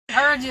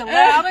heard you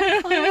loud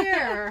and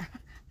clear.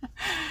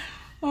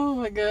 Oh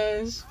my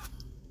gosh.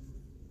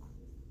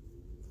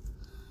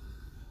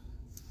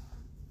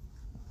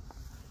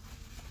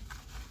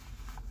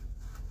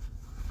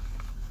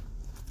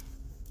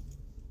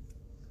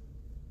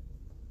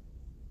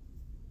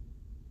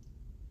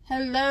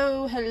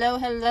 Hello, hello,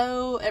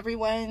 hello,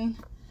 everyone.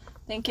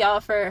 Thank y'all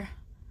for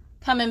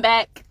coming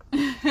back.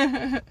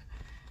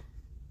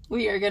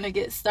 We are going to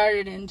get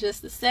started in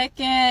just a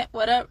second.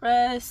 What up,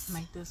 Russ?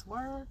 Make this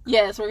work.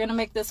 Yes, we're going to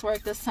make this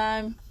work this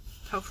time.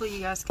 Hopefully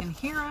you guys can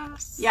hear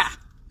us. Yeah.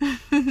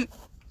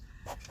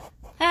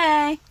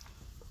 Hey.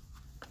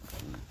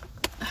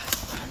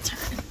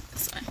 Turn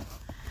this way.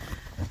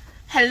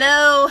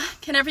 Hello.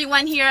 Can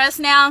everyone hear us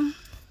now?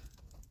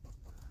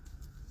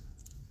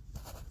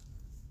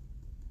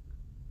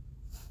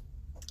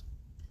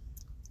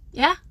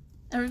 Yeah?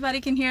 Everybody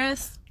can hear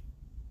us?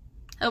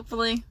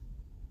 Hopefully.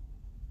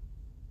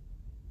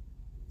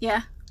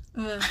 Yeah.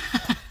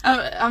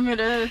 I'm going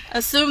to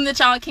assume that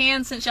y'all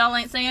can since y'all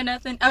ain't saying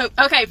nothing. Oh,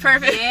 okay,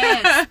 perfect.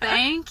 Yes,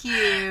 thank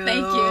you.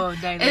 Thank you.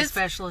 Data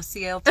Specialist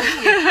CLT.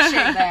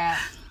 Appreciate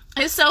that.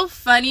 It's so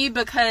funny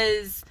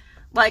because,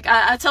 like,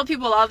 I tell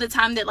people all the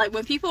time that, like,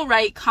 when people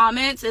write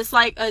comments, it's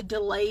like a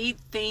delayed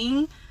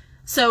thing.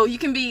 So you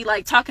can be,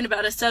 like, talking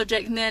about a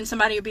subject and then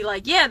somebody will be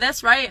like, yeah,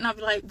 that's right. And I'll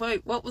be like,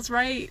 wait, what was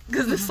right?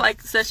 Because it's,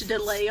 like, such a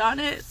delay on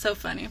it. It's so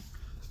funny.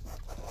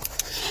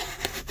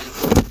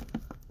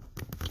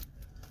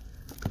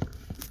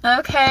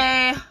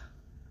 Okay.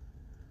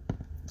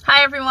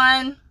 Hi,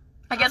 everyone.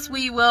 I guess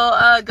we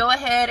will go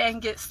ahead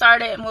and get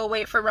started, and we'll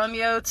wait for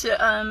Romeo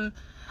to,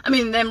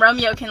 then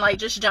Romeo can, like,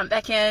 just jump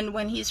back in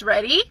when he's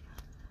ready.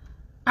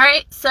 All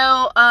right.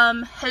 So,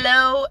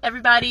 hello,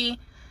 everybody.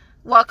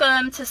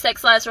 Welcome to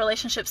Sex, Lies,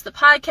 Relationships, the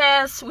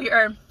podcast. We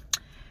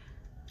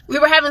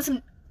were having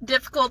some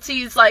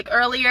difficulties, like,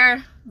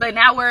 earlier, but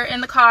now we're in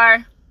the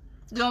car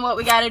doing what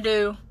we got to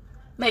do,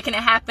 making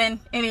it happen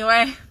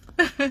anyway.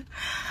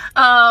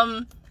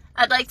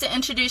 I'd like to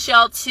introduce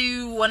y'all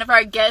to one of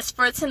our guests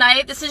for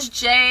tonight. This is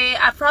Jay.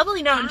 I've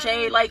probably known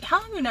Jay, like, how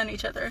long have we known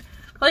each other?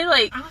 Probably,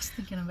 like... I was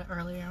thinking of it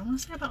earlier. I want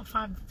to say about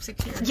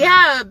 5-6 years.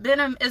 Yeah,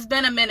 it's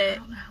been a minute. I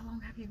don't know. How long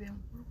have you been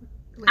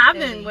with I've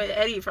Eddie? been with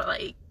Eddie for,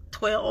 like,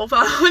 12.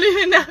 I don't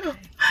even know. Okay,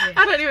 yeah.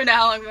 I don't even know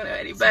how long I've been with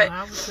Eddie, but... So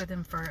I was with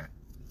him for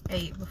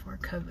 8 before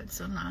COVID,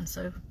 so 9.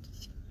 So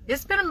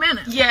it's been a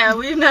minute. Yeah,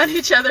 we've known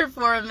each other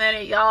for a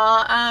minute,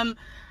 y'all.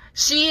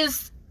 She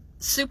is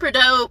super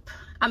dope.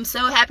 I'm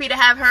so happy to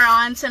have her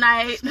on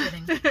tonight.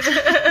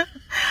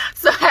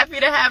 So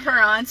happy to have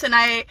her on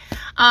tonight.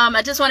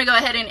 I just want to go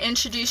ahead and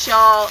introduce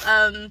y'all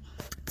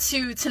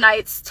to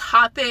tonight's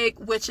topic,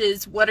 which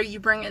is, what are you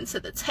bringing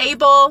to the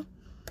table?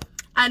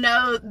 I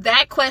know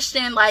that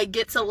question, like,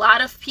 gets a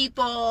lot of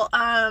people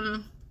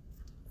in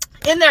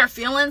their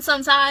feelings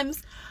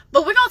sometimes,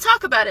 but we're gonna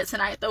talk about it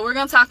tonight, though. We're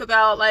gonna talk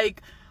about,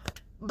 like,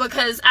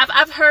 because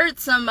I've heard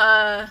some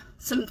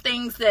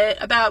things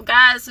that about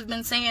guys have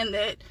been saying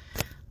that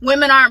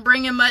women aren't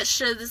bringing much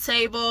to the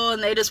table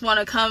and they just want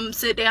to come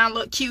sit down,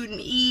 look cute, and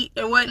eat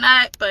and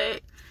whatnot. But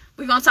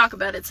we're going to talk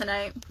about it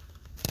tonight.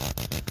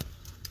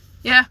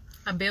 Yeah.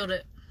 I built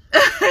it.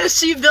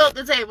 She built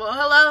the table.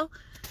 Hello?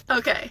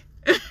 Okay.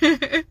 Is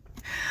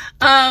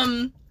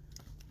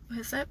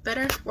that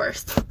better?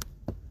 Worse?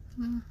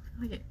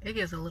 It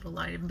gets a little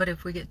lighter, but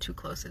if we get too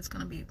close, it's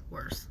going to be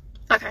worse.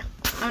 Okay.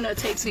 I'm going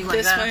to take this one.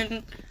 I'm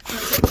going to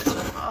take this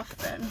one off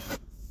then.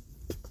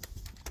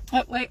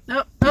 Oh, wait.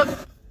 Nope.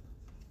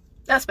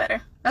 That's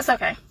better. That's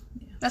okay.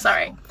 Yeah, that's all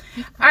right. Cool.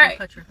 You can all right.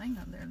 Put your thing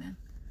up there then.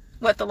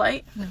 What, the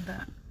light? No,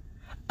 that.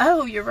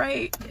 Oh, you're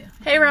right. Yeah.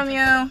 Hey,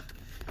 Romeo.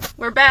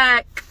 We're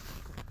back.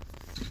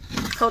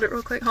 Hold it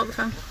real quick. Hold the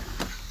phone.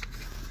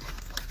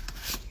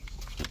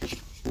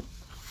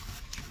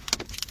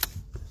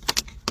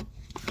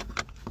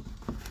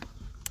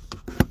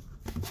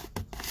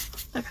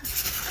 Okay.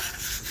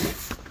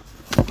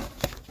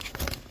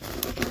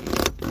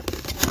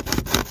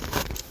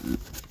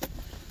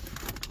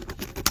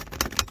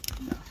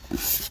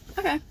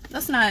 Okay,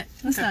 that's not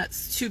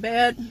too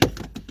bad.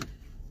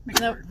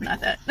 Nope, not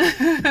that.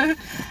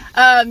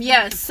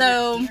 Yeah,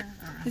 so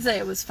you say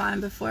it was fine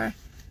before.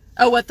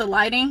 Oh, what, the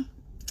lighting?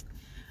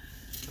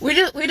 We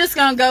just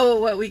gonna go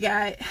with what we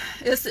got.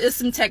 It's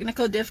some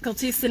technical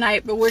difficulties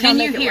tonight, but we're gonna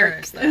make it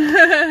work. Can you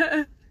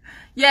hear us?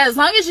 Yeah, as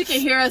long as you can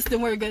hear us,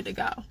 then we're good to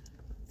go.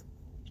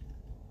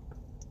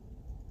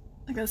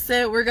 Like I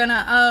said, we're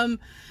gonna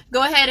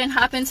go ahead and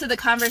hop into the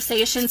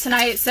conversation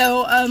tonight.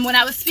 So when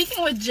I was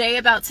speaking with Jay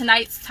about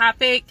tonight's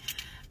topic,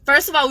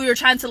 first of all, I was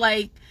trying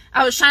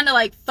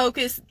to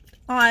focus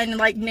on,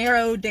 like,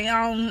 narrow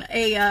down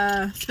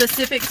a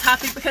specific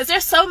topic, because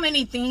there's so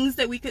many things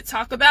that we could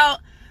talk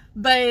about.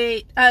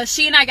 But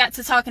she and I got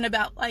to talking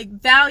about, like,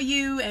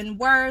 value and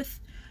worth.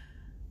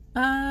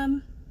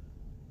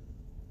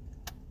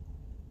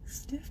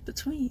 Stiff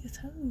between your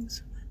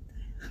toes.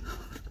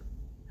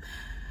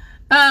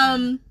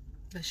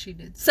 But she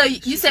did. So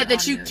you said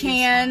that you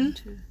can.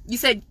 You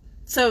said,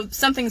 so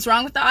something's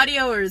wrong with the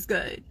audio, or is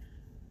good?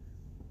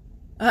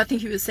 Oh, I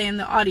think he was saying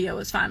the audio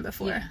was fine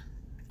before. Yeah.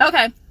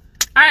 Okay.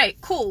 All right,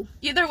 cool.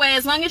 Either way,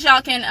 as long as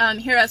y'all can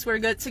hear us, we're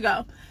good to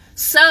go.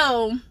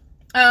 So,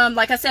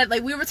 like I said,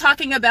 like we were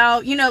talking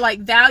about, you know, like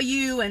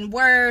value and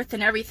worth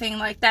and everything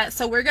like that.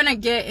 So we're going to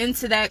get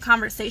into that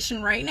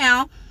conversation right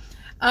now.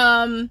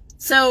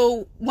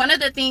 So one of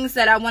the things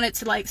that I wanted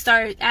to like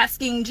start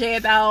asking Jay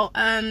about,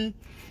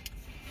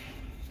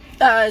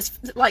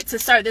 like to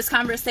start this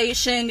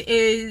conversation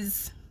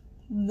is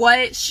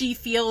what she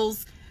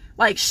feels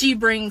like she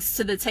brings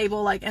to the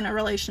table, like in a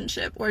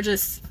relationship or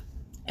just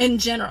in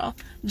general.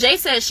 Jay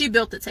says she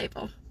built the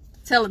table.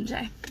 Tell him,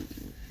 Jay.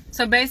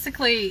 So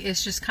basically,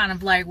 it's just kind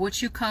of like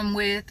what you come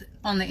with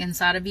on the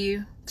inside of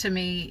you, to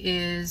me,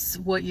 is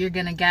what you're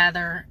going to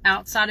gather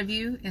outside of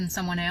you in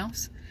someone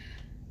else.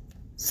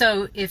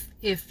 So if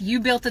you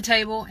built the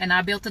table and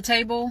I built the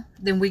table,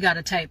 then we got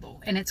a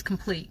table and it's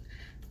complete.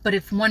 But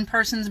if one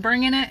person's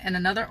bringing it and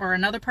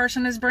another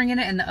person is bringing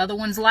it and the other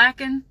one's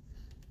lacking,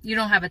 you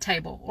don't have a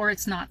table or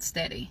it's not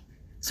steady.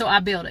 So I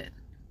built it.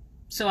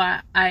 So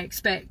I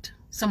expect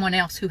someone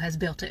else who has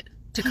built it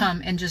to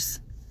come and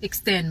just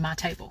extend my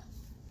table.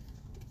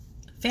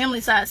 Family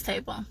size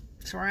table.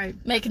 That's right.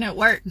 Making it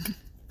work.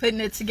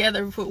 Putting it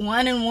together. Put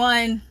one and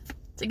one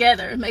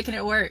together. Making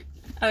it work.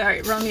 All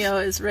right, Romeo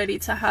is ready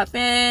to hop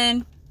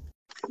in.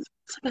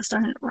 It's like it's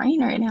starting to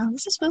rain right now.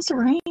 Is it supposed to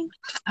rain? It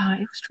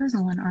was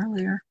drizzling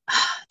earlier.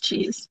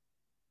 Jeez.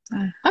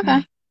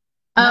 Okay.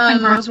 Nothing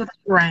grows with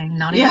rain.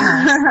 Not even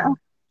us.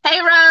 Hey,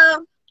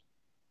 Ro.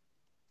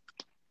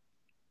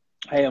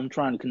 Hey, I'm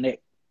trying to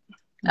connect.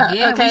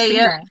 Yeah, okay,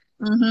 yeah.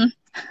 Mm-hmm.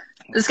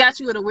 It's got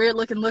you with a weird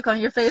looking look on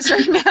your face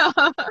right now.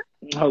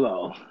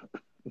 Hello.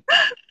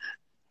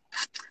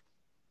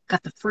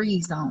 Got the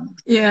freeze on.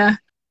 Yeah.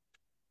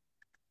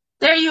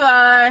 There you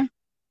are.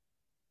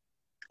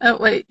 Oh,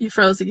 wait, you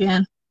froze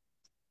again.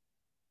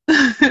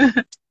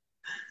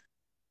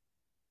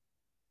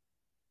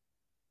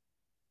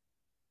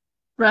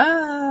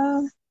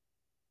 Ro.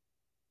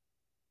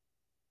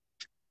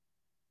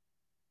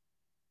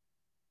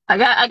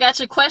 I got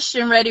your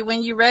question ready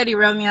when you're ready,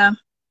 Romeo.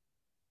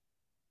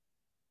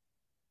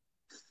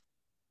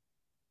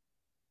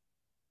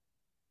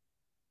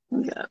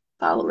 We got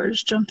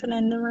followers jumping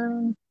in the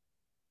room.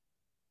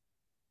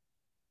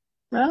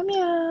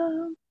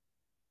 Romeo.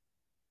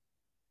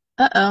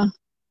 Uh-oh.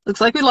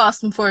 Looks like we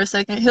lost him for a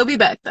second. He'll be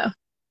back though.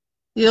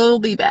 He'll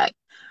be back.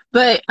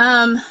 But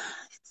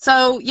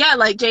so yeah,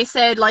 like Jay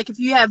said, like if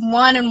you have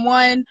one and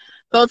one,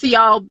 both of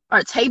y'all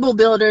are table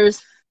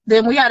builders,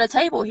 then we got a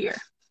table here.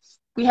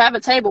 We have a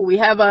table. We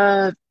have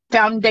a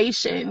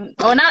foundation.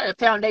 Oh, not a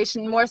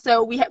foundation, more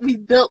so we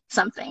built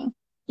something.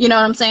 You know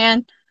what I'm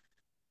saying?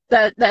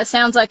 That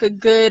sounds like a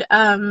good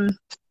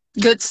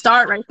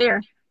start right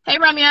there. Hey,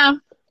 Romeo.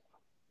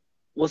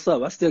 What's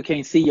up? I still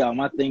can't see y'all.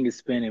 My thing is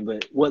spinning,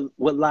 but what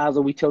lies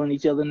are we telling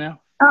each other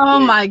now? Oh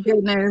my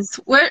goodness.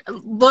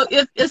 Look,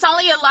 it's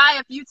only a lie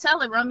if you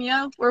tell it,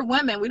 Romeo. We're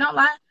women. We don't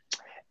lie.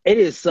 It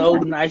is so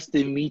nice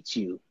to meet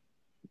you.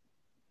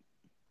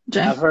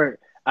 Jay. I've heard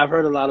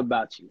a lot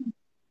about you.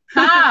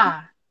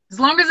 As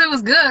long as it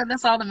was good,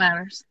 that's all that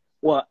matters.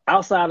 Well,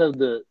 outside of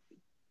the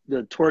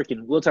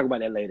twerking, we'll talk about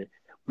that later.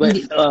 But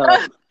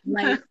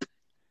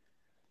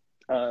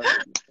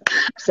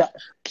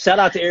shout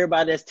out to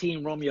everybody that's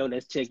Team Romeo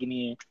that's checking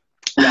in.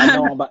 Y'all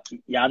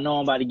know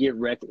I'm about to get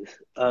reckless.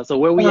 So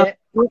where we at?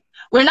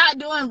 We're not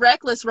doing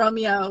reckless,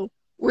 Romeo.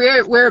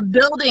 We're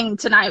building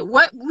tonight.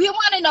 What we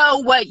want to know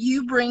what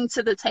you bring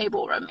to the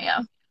table,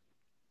 Romeo.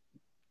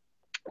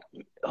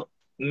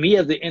 Me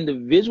as an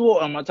individual,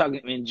 or am I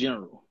talking in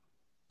general?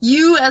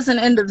 You as an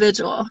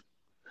individual.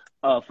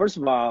 First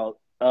of all,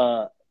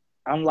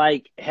 I'm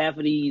like half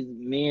of these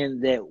men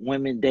that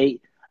women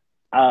date.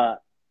 I'm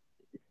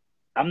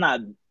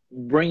not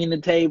bringing the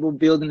table,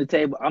 building the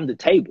table. I'm the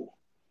table.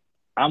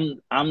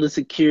 I'm the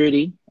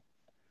security.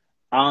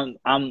 I'm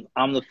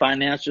the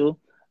financial.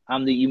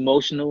 I'm the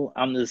emotional.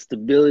 I'm the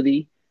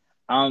stability.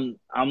 I'm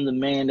the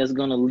man that's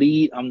gonna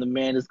lead. I'm the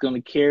man that's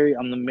gonna carry.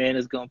 I'm the man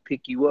that's gonna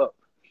pick you up.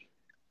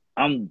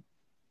 I'm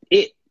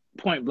it,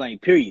 point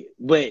blank, period.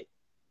 But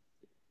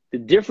the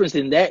difference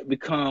in that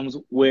becomes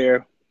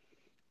where,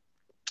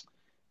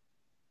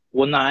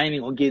 well, no, I ain't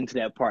even gonna get into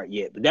that part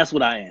yet, but that's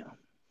what I am.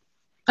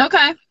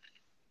 Okay.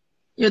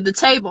 You're the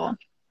table.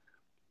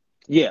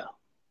 Yeah.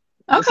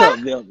 Okay. What's up,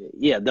 Velvet?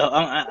 Yeah,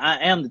 I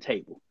am the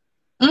table.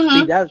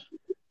 Mm-hmm.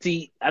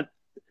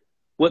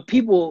 What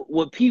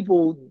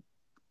people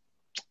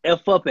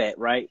F up at,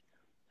 right?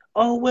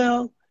 Oh,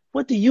 well,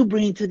 what do you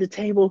bring to the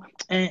table?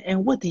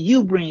 And what do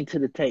you bring to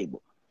the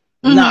table?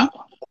 Mm-hmm. Nah.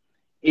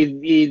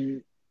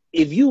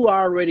 If you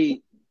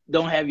already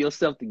don't have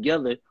yourself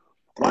together,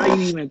 why are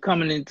you even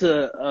coming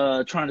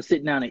into trying to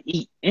sit down and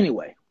eat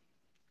anyway?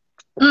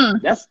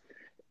 That's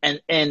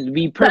and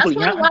be perfectly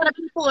honest. That's what a lot of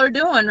people are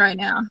doing right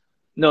now.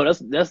 No,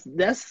 that's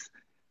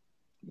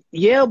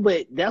yeah,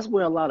 but that's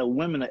where a lot of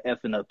women are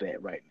effing up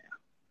at right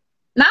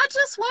now. Not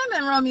just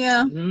women,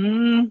 Romeo.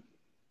 Mm-hmm.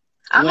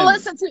 I'm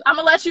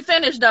gonna let you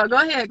finish though. Go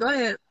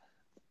ahead.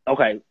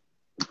 Okay.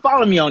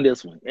 Follow me on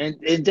this one. And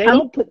Jay,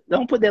 don't put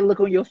that look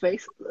on your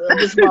face.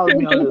 Just follow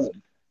me on this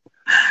one.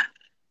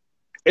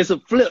 It's a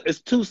flip.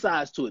 It's two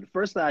sides to it. The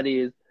first side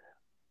is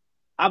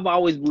I've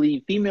always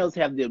believed females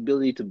have the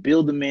ability to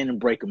build a man and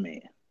break a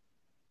man.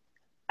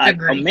 Like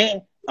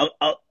Agree.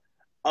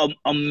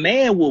 a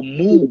man will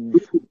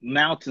move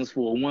mountains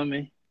for a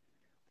woman,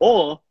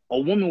 or a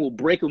woman will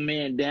break a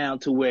man down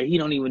to where he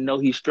don't even know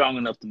he's strong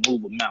enough to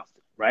move a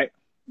mountain, right?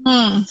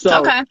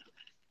 Okay.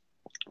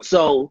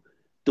 So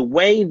the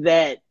way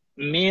that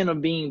men are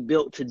being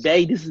built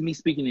today, this is me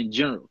speaking in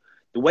general.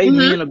 The way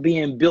men are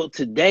being built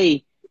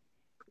today,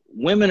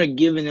 women are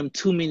giving them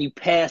too many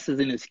passes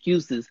and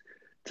excuses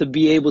to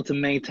be able to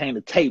maintain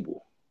a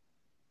table.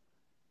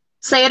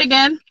 Say it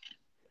again.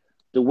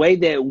 The way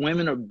that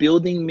women are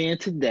building men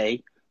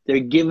today, they're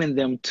giving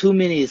them too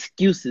many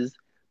excuses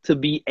to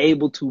be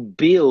able to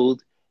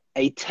build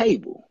a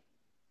table.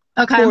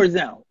 Okay.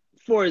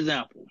 For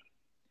example,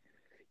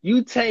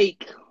 you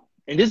take,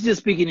 and this is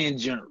just speaking in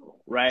general,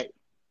 right?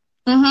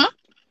 The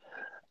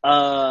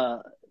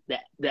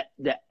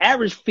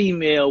average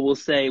female will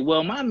say,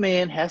 well, my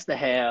man has to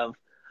have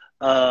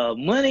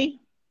money,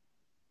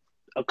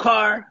 a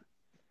car,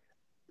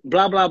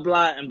 blah, blah,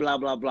 blah, and blah,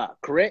 blah, blah.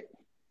 Correct?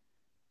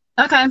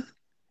 Okay.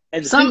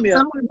 And the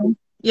female,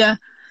 yeah.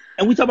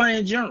 And we talk about it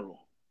in general.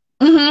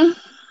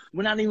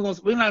 We're not even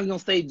gonna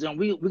say general.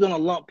 We're gonna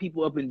lump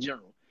people up in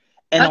general.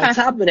 And on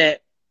top of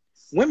that,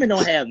 women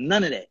don't have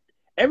none of that.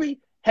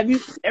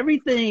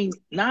 Everything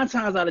 9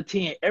 times out of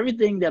 10,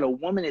 everything that a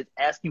woman is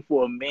asking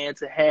for a man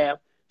to have,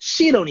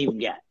 she don't even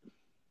got.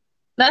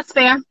 That's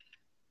fair.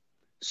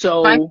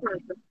 So, right.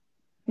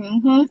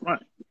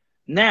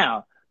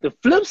 Now the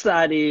flip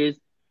side is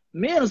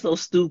men are so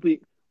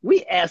stupid.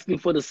 We asking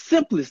for the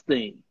simplest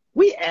thing.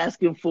 We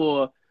asking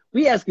to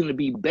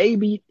be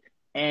babied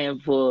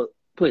and for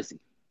pussy.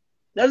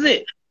 That's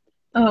it.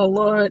 Oh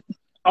Lord.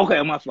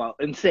 Okay, my fault.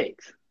 And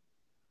sex.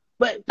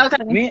 But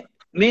men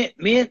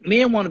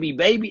want to be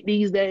babied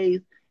these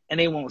days, and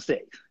they want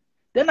sex.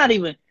 They're not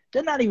even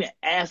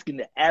asking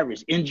the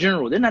average in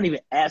general. They're not even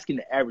asking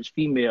the average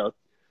female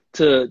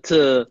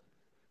to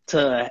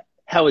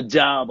have a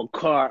job, a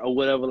car, or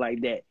whatever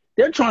like that.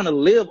 They're trying to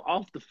live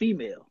off the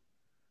female.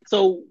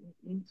 So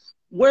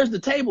where's the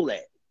table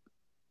at?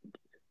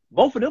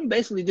 Both of them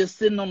basically just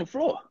sitting on the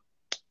floor.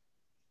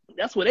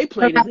 That's where they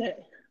played is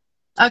at.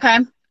 Okay.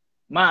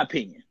 My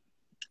opinion.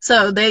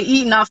 So they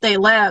eating off their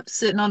lap,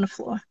 sitting on the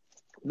floor.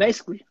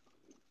 Basically.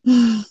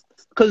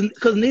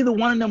 Because neither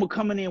one of them are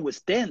coming in with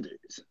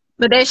standards.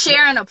 But they're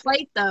sharing a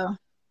plate, though.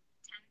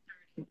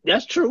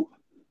 That's true.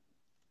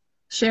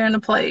 Sharing a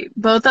plate.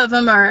 Both of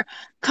them are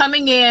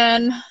coming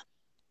in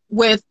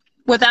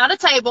without a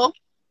table.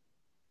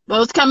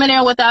 Both coming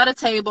in without a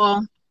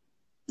table.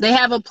 They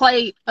have a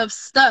plate of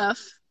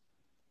stuff,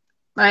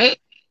 right?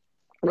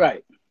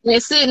 Right.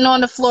 They're sitting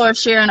on the floor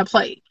sharing a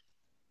plate.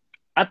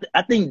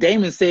 I think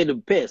Damon said the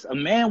best. A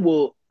man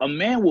will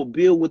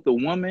build with a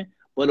woman,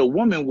 but a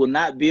woman will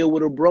not build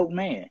with a broke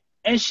man.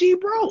 And she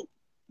broke.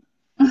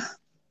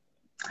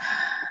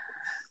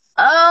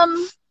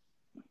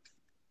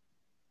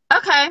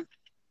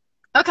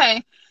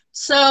 Okay.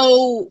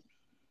 So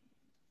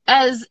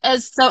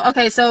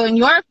so in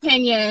your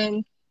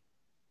opinion,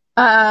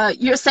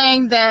 you're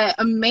saying that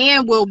a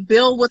man will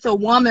build with a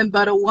woman,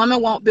 but a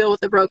woman won't build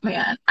with a broke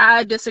man.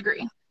 I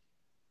disagree.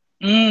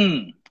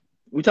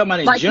 We talking about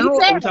in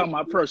general, or we talking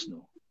about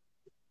personal?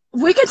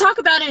 We can talk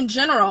about it in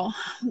general.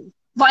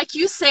 Like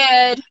you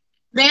said,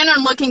 men are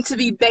looking to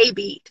be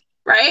babied,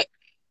 right?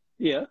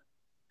 Yeah.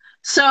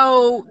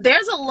 So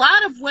there's a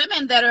lot of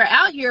women that are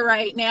out here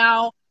right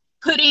now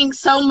putting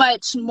so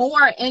much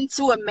more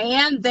into a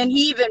man than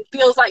he even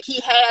feels like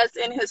he has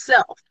in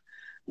himself.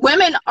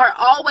 Women are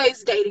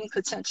always dating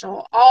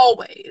potential.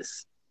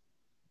 Always.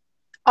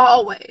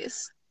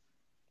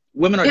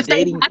 Women are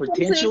dating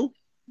potential?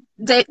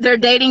 They're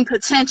dating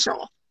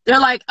potential. They're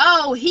like,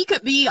 oh, he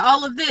could be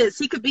all of this.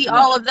 He could be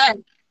all of that.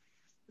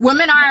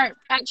 Women aren't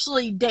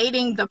actually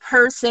dating the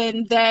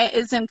person that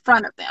is in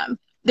front of them.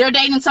 They're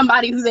dating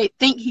somebody who they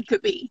think he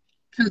could be.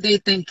 Who they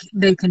think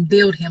they can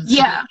build him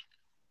to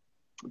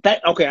be.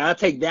 Okay, I'll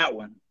take that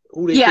one.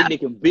 Who they think they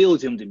can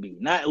build him to be,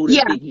 not who they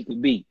think he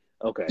could be.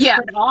 Okay. Yeah.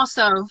 But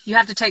also, you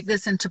have to take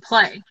this into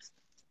play.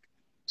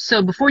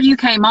 So before you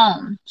came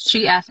on,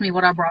 she asked me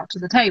what I brought to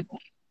the table.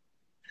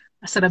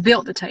 I said, I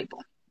built the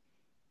table.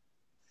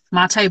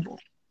 My table.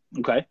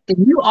 Okay.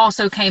 Then you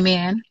also came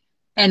in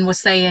and was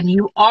saying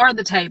you are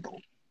the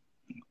table.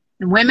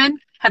 And women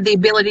have the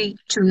ability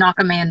to knock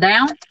a man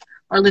down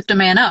or lift a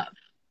man up.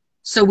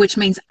 So which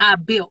means I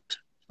built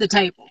the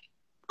table.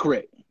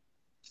 Correct.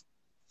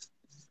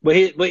 But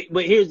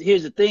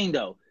here's the thing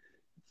though.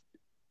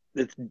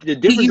 The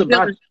difference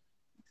about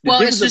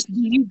do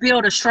you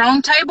build a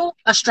strong table,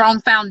 a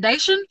strong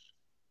foundation,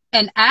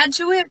 and add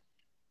to it?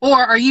 Or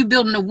are you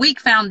building a weak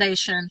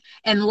foundation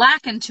and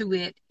lacking to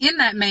it in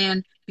that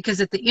man?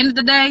 Because at the end of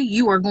the day,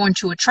 you are going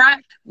to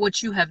attract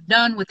what you have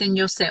done within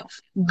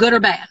yourself, good or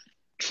bad.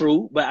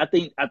 True, but I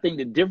think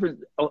the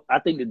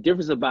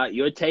difference about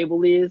your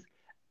table is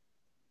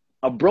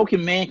a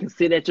broken man can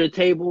sit at your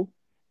table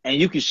and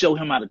you can show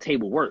him how the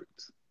table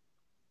works.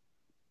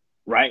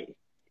 Right?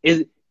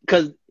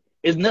 because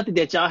it's nothing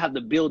that y'all have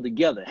to build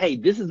together. Hey,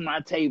 this is my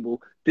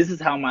table. This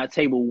is how my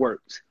table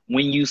works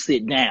when you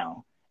sit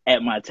down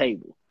at my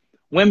table.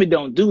 Women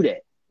don't do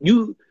that.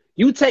 You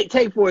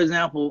take for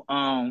example,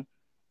 I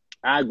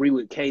agree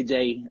with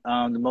KJ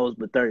the most,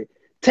 but 30.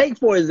 Take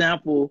for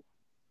example,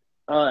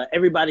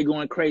 everybody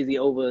going crazy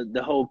over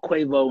the whole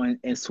Quavo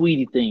and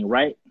Sweetie thing,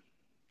 right?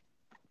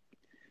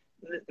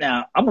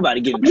 Now I'm about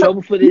to get in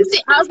trouble for this.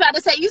 I was about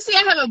to say,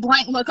 I have a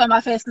blank look on my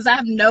face because I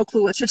have no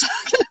clue what you're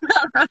talking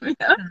about,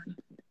 Romeo.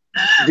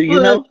 Do you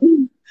know?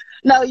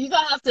 No, you're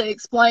gonna have to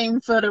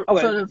explain for the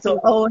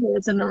old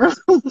heads in the room.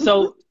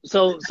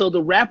 So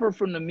the rapper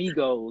from the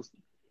Migos,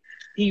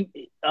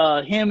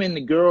 him and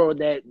the girl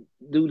that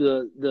do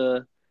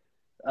the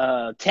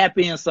tap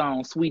in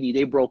song Sweetie,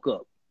 they broke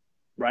up,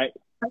 right?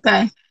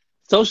 Okay.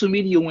 Social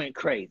media went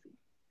crazy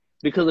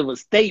because of a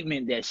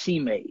statement that she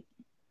made.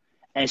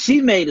 And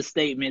she made a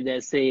statement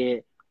that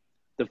said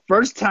the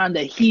first time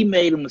that he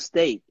made a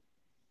mistake,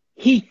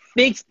 he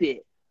fixed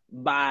it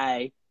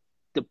by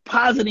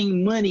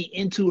depositing money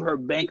into her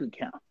bank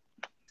account.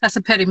 That's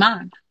a petty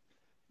mind.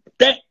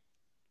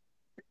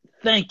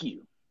 Thank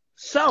you.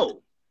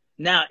 So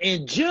now,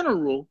 in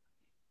general,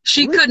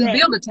 she couldn't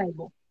build a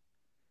table.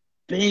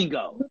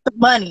 Bingo. With the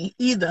money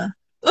either.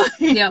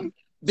 Yeah.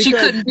 She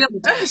couldn't build a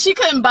table. She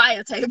couldn't buy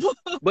a table.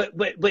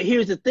 But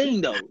here's the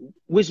thing though,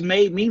 which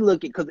made me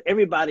look at, because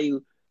everybody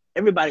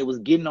was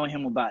getting on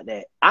him about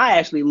that. I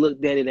actually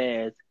looked at it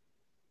as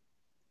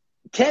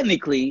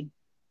technically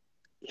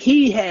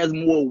he has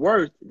more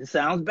worth. It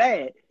sounds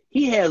bad.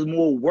 He has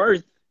more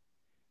worth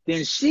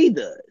than she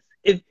does.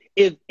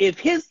 If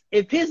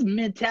his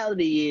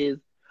mentality is,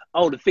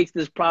 oh, to fix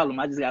this problem,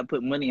 I just gotta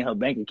put money in her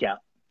bank account,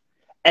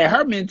 and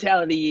her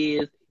mentality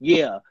is,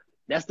 yeah,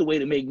 that's the way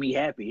to make me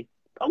happy.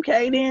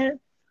 Okay, then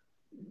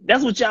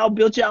that's what y'all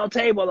built y'all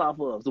table off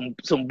of,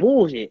 some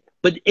bullshit.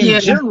 But in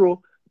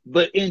general,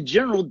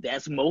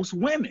 that's most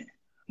women.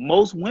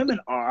 Most women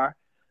are,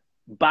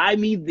 buy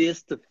me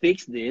this to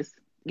fix this.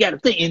 You got to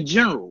think in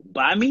general,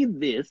 buy me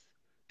this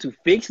to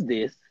fix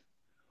this,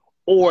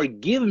 or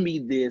give me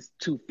this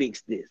to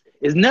fix this.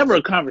 It's never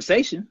a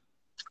conversation.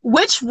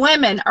 Which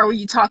women are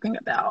you talking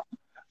about?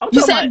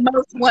 You said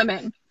most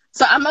women.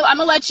 So I'm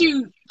gonna let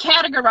you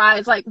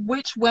categorize like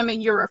which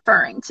women you're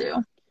referring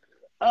to.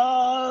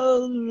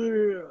 So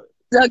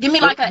give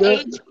me like an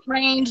age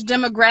range,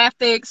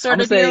 demographic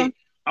sort of deal.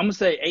 I'm gonna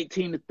say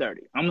 18 to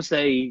 30. I'm gonna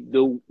say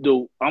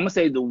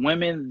the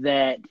women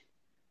that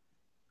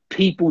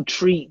people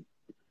treat.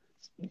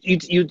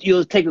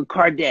 You'll take a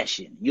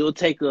Kardashian. You'll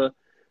take a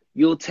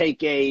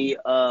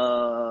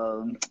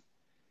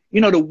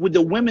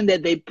the women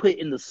that they put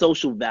in the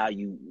social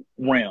value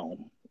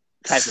realm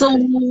type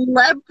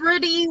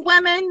celebrity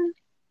women.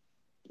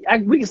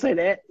 We can say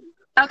that.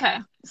 Okay,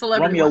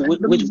 celebrity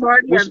women. The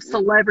majority of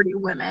celebrity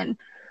women.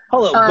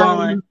 Hold up,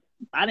 Vaughn.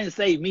 I didn't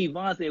say me.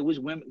 Vaughn said which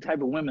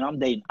type of women I'm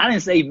dating. I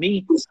didn't say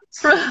me.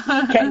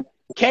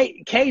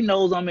 K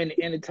knows I'm in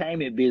the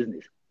entertainment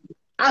business.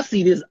 I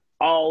see this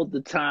all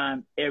the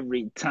time,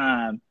 every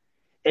time.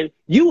 And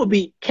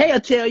K'll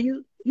tell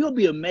you, you'll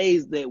be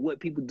amazed at what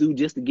people do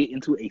just to get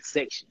into a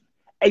section.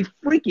 A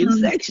freaking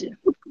section.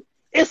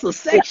 It's a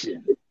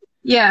section.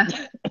 Yeah.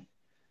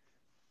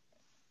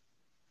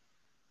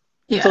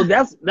 Yeah.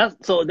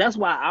 So that's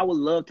why I would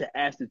love to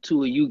ask the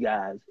two of you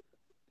guys,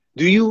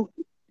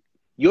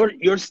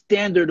 your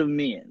standard of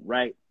men,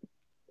 right?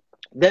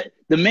 That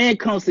the man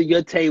comes to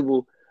your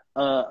table,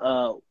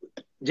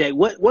 Jay,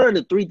 what are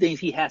the three things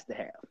he has to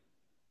have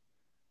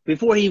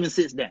before he even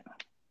sits down?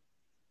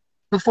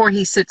 Before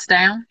he sits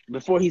down?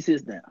 Before he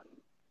sits down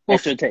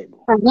at your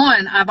table. For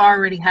one, I've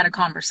already had a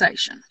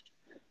conversation.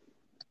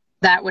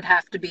 That would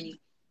have to be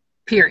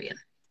period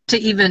to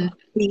even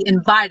be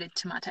invited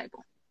to my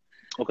table.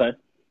 Okay.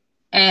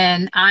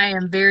 And I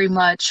am very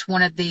much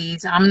one of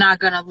these. I'm not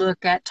going to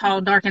look at tall,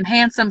 dark, and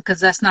handsome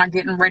because that's not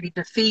getting ready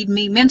to feed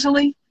me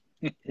mentally.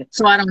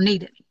 So I don't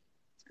need it.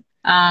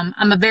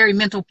 I'm a very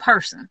mental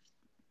person.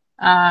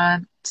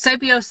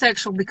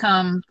 Sapiosexual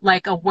become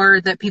like a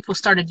word that people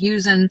started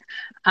using.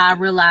 I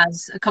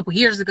realized a couple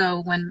years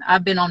ago when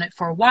I've been on it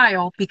for a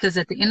while, because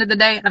at the end of the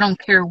day, I don't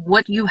care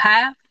what you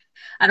have.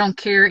 I don't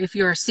care if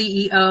you're a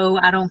CEO.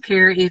 I don't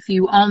care if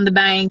you own the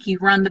bank, you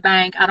run the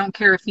bank. I don't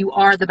care if you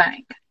are the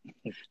bank.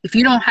 If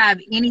you don't have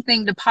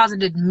anything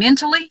deposited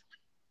mentally,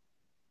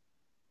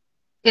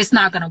 it's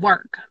not going to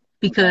work,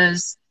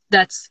 because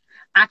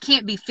I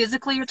can't be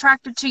physically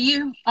attracted to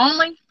you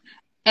only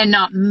and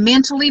not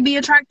mentally be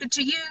attracted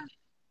to you,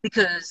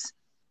 because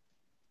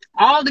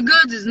all the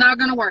goods is not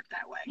going to work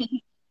that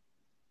way.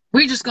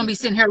 We're just going to be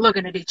sitting here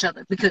looking at each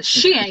other because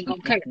she ain't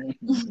going to care.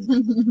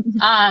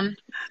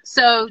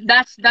 So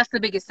that's the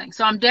biggest thing.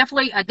 So I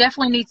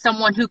definitely need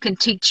someone who can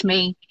teach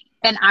me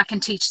and I can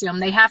teach them.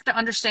 They have to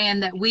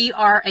understand that we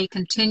are a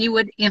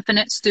continued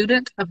infinite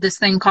student of this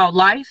thing called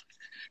life.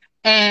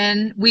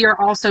 And we are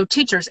also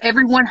teachers.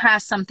 Everyone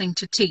has something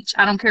to teach.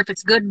 I don't care if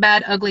it's good,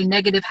 bad, ugly,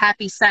 negative,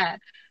 happy, sad.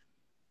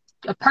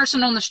 A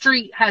person on the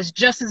street has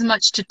just as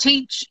much to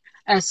teach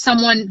as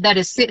someone that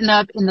is sitting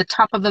up in the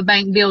top of a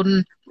bank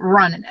building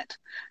running it.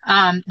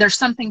 There's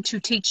something to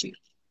teach you.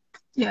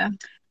 Yeah.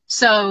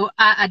 So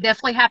I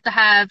definitely have to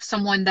have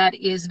someone that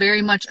is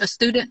very much a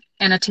student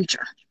and a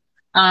teacher.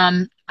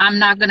 I'm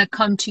not going to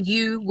come to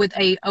you with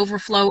a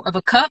overflow of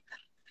a cup.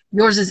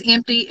 Yours is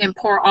empty and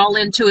pour all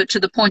into it to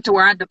the point to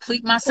where I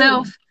deplete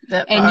myself.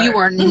 And you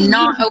are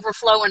not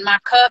overflowing my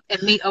cup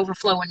and me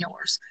overflowing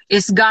yours.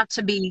 It's got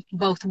to be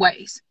both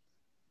ways.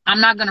 I'm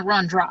not going to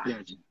run dry.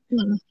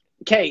 Mm-hmm.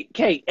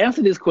 Kate,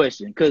 answer this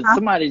question, because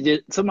somebody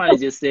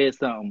just said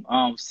something.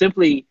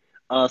 Simply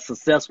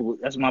successful.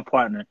 That's my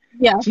partner.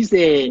 Yeah. She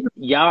said,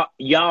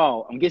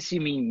 y'all. I guess she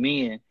mean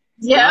men.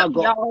 Yeah.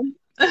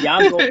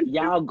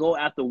 Y'all go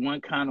after one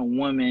kind of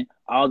woman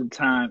all the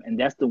time, and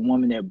that's the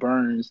woman that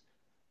burns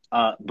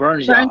y'all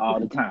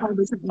all the time.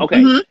 Okay.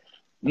 Mm-hmm.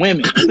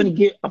 Women, I'm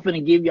gonna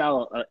give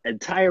y'all an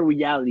entire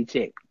reality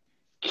check.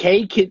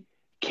 Kay can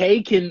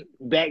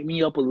back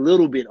me up a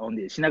little bit on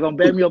this. She's not gonna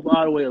back me up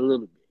all the way, a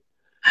little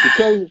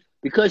bit,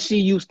 because she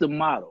used to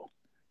model.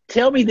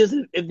 Tell me this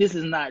if this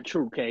is not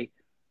true, Kay.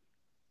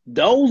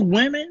 Those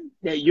women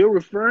that you're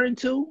referring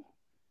to,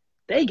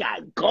 they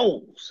got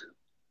goals.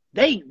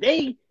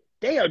 They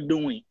are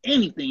doing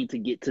anything to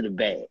get to the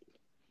bag,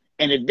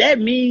 and if that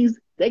means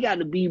they got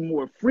to be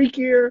more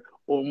freakier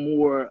or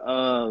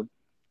more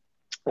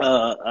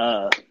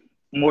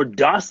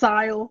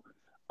docile,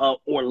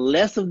 or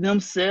less of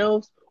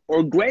themselves,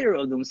 or greater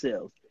of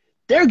themselves,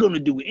 they're going to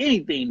do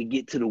anything to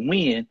get to the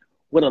win.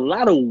 What a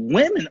lot of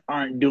women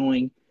aren't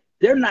doing,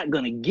 they're not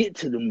going to get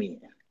to the win.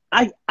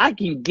 I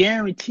can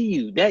guarantee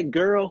you that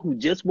girl who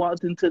just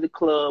walked into the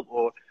club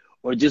or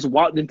just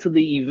walked into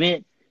the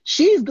event,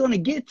 she's going to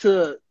get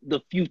to the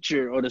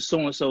future or the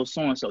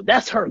so-and-so.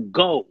 That's her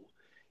goal.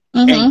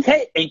 Mm-hmm.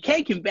 And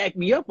Kay can back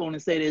me up on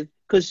and say this,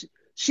 because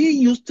she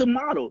used to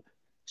model.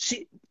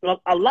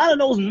 A lot of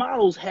those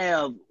models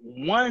have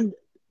one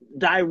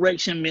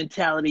direction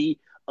mentality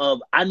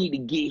of, I need to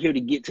get here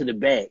to get to the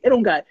bag. It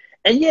don't got,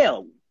 and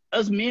yeah,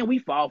 us men, we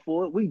fall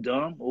for it. We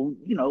dumb. Or,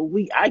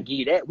 I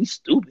get that. We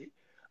stupid.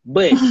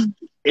 But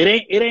it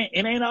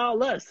ain't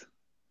all us.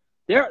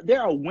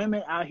 There are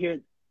women out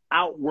here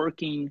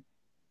outworking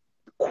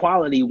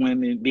quality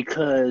women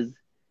because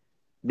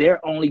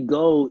their only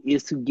goal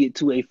is to get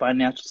to a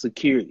financial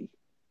security.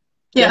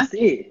 Yeah. That's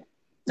it.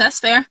 That's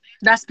fair.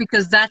 That's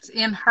because that's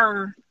in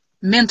her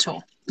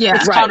mental. Yeah.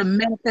 It's called a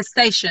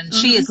manifestation. Mm-hmm.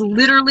 She is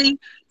literally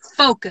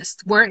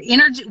focused. Where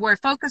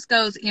focus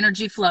goes,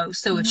 energy flows.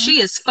 So if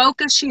she is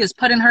focused, she is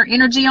putting her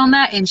energy on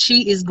that, and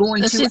she is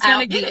going to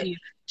outget you.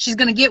 She's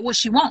going to get what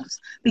she wants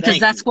because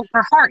that's what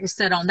her heart is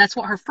set on. That's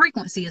what her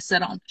frequency is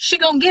set on. She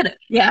going to get it.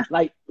 Yeah.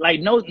 Like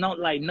no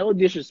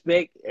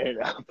disrespect,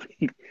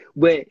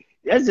 but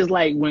that's just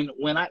like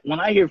when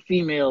I hear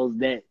females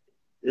that,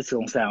 this is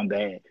going to sound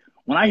bad.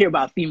 When I hear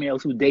about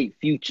females who date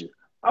Future,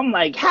 I'm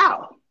like,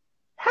 how?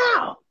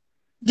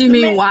 Do you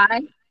mean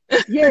why?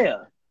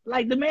 Yeah.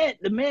 Like the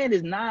man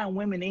is 9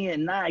 women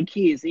in, 9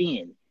 kids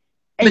in.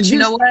 And but you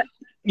know what?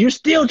 You're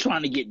still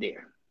trying to get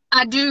there.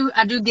 I do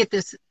get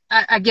this.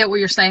 I get what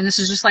you're saying. This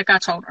is just like I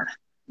told her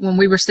when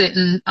we were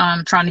sitting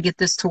trying to get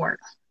this to work.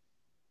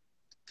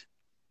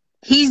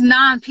 He's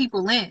 9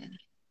 people in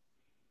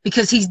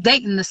because he's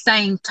dating the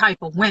same type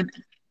of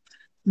women.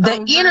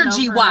 The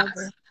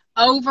energy-wise,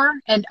 over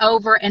and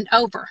over and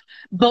over.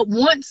 But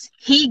once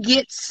he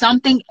gets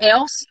something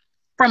else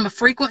from a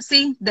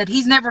frequency that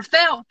he's never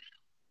felt,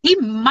 he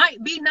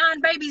might be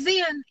 9 babies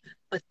in,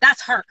 but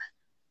that's her.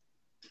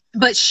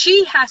 But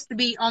she has to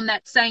be on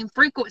that same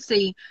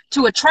frequency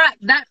to attract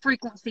that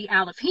frequency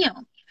out of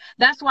him.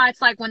 That's why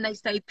it's like when they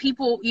say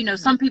people,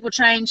 some people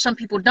change, some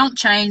people don't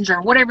change,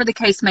 or whatever the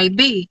case may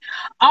be.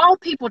 All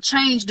people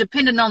change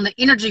depending on the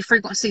energy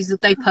frequencies that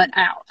they put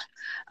out.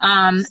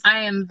 I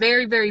am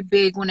very, very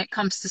big when it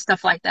comes to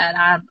stuff like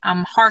that.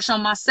 I'm harsh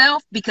on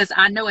myself because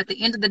I know at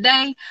the end of the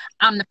day,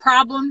 I'm the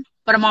problem,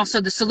 but I'm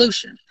also the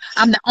solution.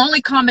 I'm the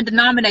only common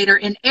denominator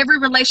in every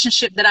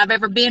relationship that I've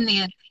ever been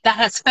in that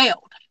has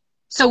failed.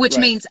 So which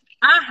means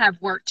I have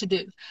work to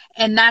do.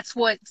 And that's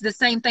what's the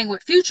same thing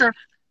with Future.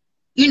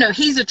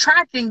 He's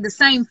attracting the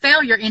same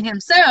failure in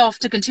himself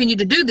to continue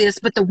to do this.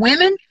 But the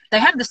women, they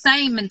have the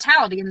same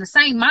mentality and the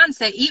same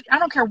mindset. I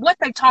don't care what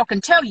they talk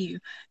and tell you.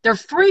 Their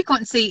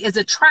frequency is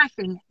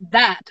attracting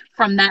that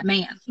from that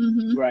man.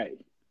 Mm-hmm. Right.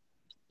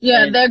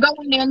 Yeah, they're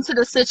going into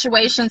the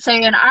situation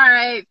saying, all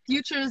right,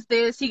 Future's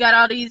this. He got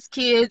all these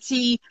kids.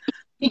 He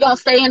gonna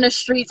stay in the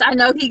streets. I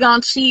know he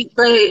gonna cheat,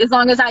 but as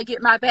long as I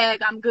get my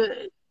bag, I'm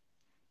good.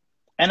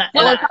 As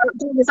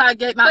soon as I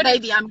get my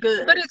baby, I'm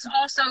good. But it's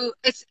also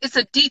it's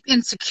a deep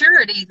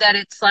insecurity that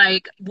it's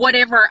like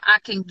whatever I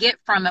can get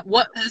from it. I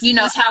was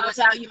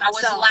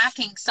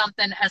lacking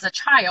something as a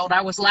child. I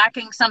was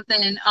lacking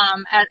something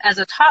as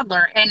a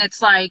toddler, and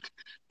it's like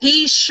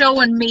he's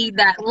showing me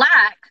that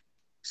lack,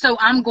 so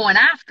I'm going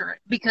after it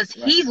because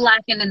he's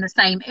lacking in the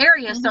same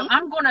area. Mm-hmm. So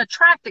I'm going to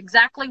attract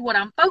exactly what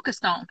I'm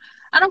focused on.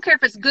 I don't care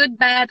if it's good,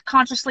 bad,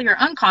 consciously or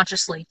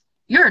unconsciously.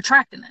 You're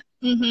attracting it.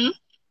 Mm-hmm.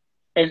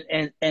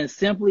 And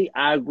simply,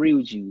 I agree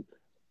with you.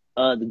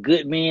 The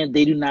good men,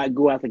 they do not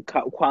go after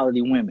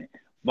quality women.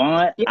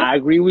 Vaughn, Yeah. I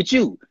agree with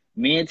you.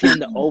 Men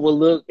tend to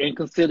overlook and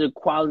consider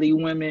quality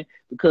women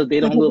because they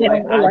don't look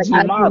like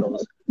IG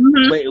models.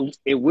 Mm-hmm. But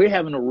if we're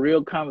having a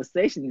real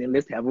conversation, then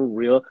let's have a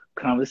real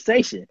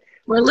conversation.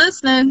 We're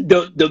listening.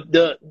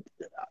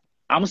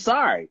 I'm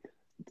sorry.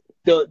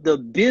 The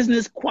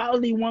business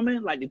quality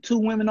woman, like the two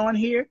women on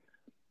here,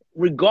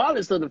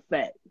 regardless of the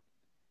fact,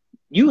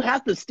 you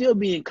have to still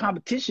be in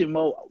competition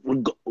mode.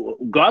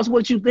 Regardless of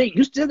what you think,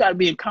 you still got to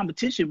be in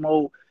competition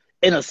mode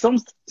in some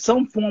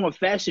form of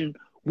fashion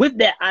with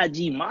that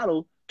IG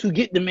model to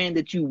get the man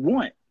that you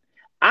want.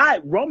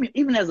 Roman,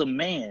 even as a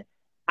man,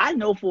 I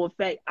know for a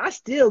fact I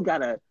still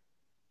gotta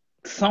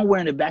somewhere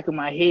in the back of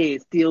my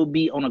head still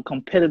be on a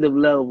competitive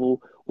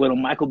level with a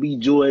Michael B.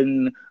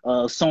 Jordan,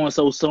 so and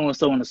so,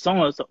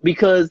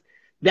 because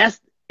that's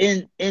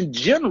in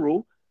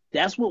general,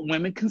 that's what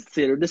women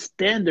consider the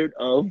standard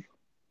of,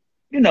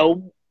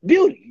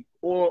 beauty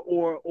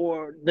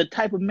or the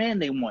type of man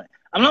they want.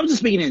 I'm just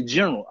speaking in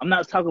general. I'm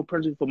not talking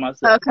personally for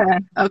myself.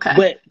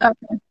 Okay.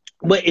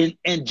 But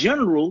in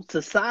general,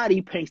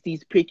 society paints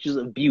these pictures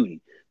of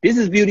beauty. This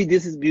is beauty,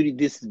 this is beauty,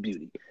 this is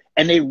beauty.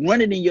 And they run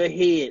it in your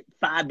head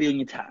 5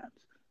 billion times.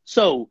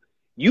 So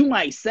you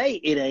might say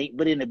it ain't,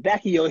 but in the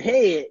back of your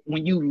head,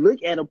 when you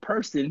look at a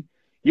person,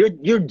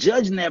 you're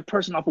judging that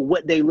person off of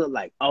what they look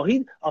like.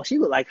 She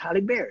look like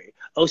Halle Berry.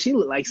 Oh, she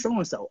look like so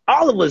and so.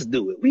 All of us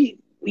do it. We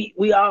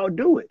all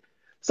do it.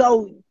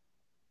 So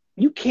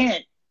you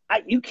can't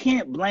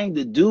blame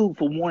the dude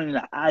for wanting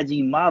an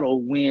IG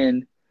model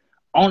when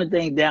only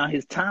thing down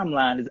his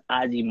timeline is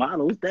IG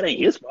models. That ain't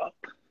his fault.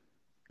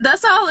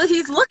 That's all that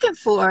he's looking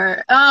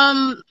for.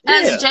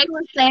 As Jay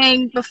was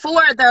saying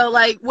before, though,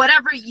 like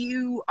whatever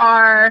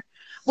you're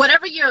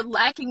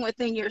lacking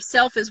within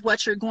yourself is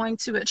what you're going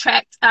to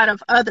attract out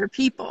of other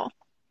people.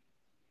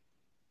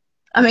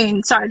 I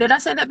mean, sorry, did I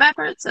say that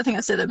backwards? I think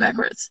I said that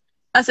backwards.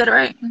 I said it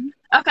right? Mm-hmm.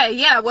 Okay,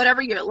 yeah,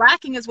 whatever you're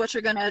lacking is what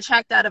you're going to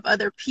attract out of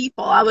other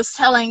people. I was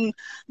telling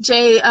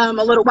Jay a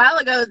little while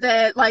ago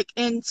that, like,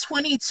 in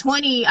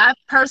 2020, I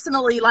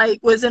personally,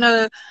 was in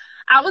a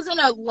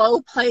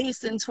low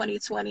place in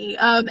 2020,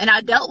 and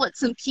I dealt with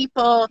some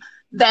people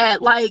that,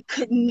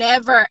 could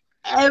never,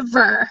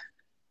 ever,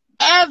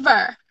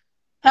 ever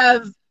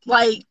have,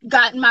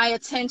 gotten my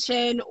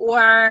attention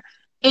or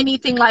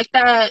anything like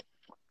that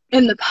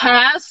in the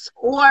past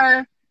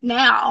or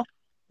now,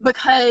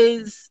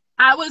 because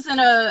I was in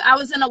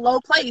a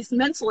low place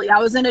mentally. I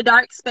was in a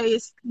dark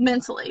space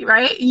mentally,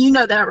 right? You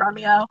know that,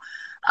 Romeo.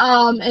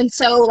 And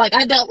so,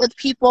 I dealt with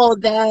people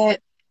that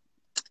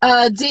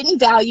didn't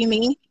value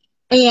me,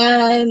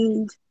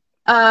 and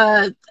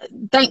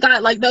thank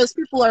God, those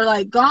people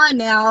are gone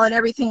now and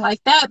everything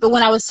like that. But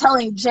when I was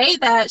telling Jay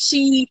that,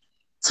 she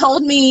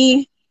told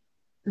me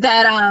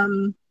that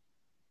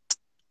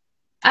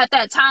at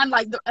that time,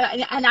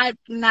 and I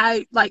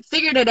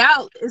figured it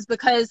out, is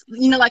because,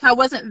 I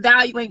wasn't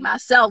valuing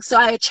myself. So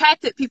I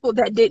attracted people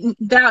that didn't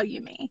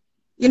value me.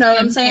 You know what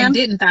I'm saying? And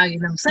didn't value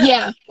themselves.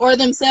 Yeah, or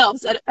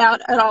themselves at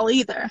all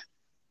either.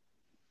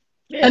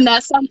 Yeah. And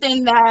that's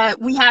something that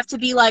we have to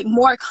be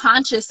more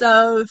conscious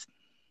of,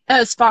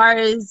 as far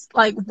as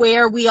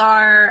where we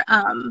are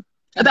as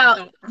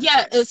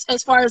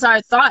far as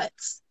our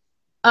thoughts.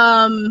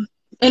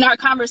 In our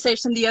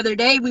conversation the other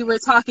day, we were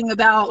talking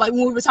about, when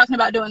we were talking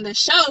about doing this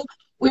show,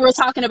 we were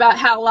talking about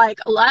how,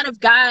 a lot of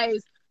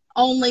guys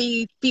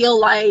only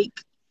feel a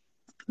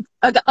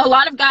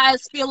lot of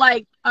guys feel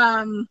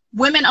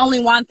women only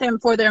want them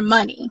for their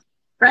money,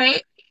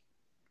 right?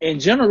 In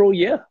general,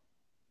 yeah.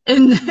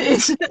 And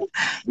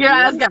your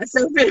eyes got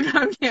so big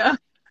on you.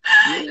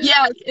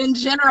 Yeah, in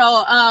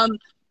general,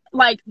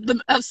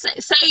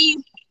 say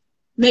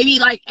maybe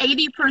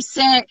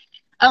 80%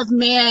 of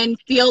men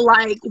feel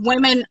like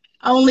women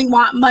only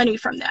want money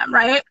from them,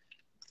 right?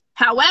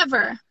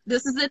 However,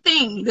 this is the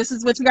thing. This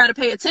is what you got to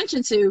pay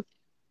attention to.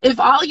 If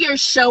all you're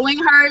showing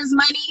her is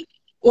money,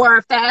 or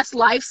a fast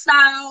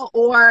lifestyle,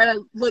 or a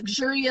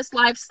luxurious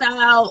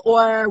lifestyle,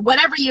 or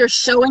whatever you're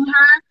showing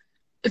her,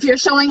 if you're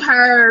showing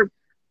her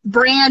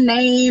brand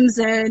names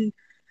and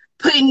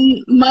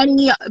putting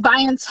money,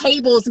 buying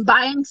tables,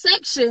 buying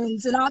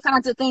sections, and all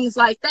kinds of things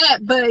like that,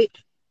 but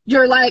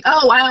you're like,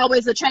 oh, I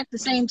always attract the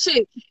same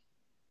chick.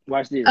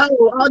 Watch this.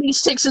 Oh, all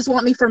these chicks just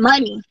want me for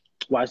money.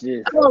 Watch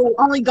this. Oh,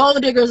 only gold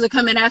diggers are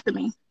coming after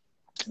me.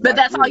 But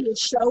that's all you're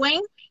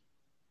showing.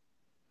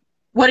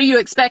 What are you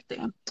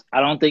expecting? I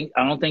don't think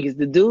it's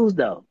the dudes,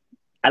 though.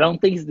 I don't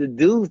think it's the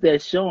dudes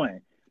that's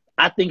showing.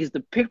 I think it's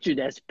the picture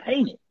that's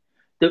painted.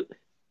 That's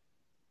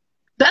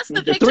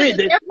the picture.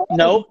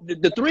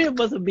 The three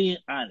of us are being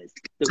honest.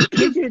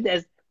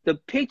 The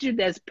picture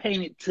that's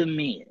painted to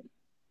men.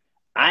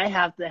 I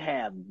have to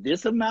have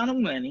this amount of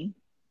money.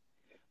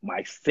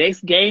 My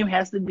sex game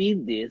has to be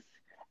this.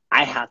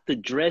 I have to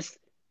dress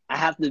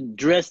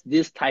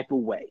this type of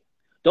way.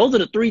 Those are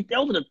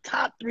the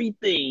top three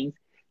things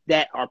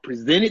that are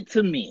presented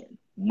to men.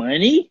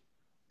 Money,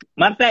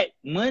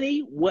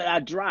 money, what I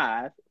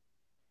drive,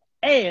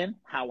 and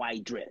how I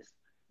dress.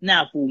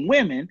 Now, for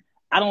women,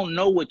 I don't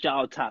know what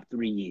y'all top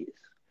three is.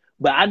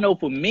 But I know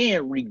for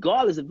men,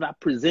 regardless if I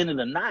present it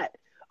or not,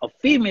 A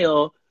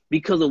female,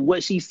 because of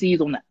what she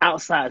sees on the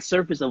outside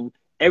surface of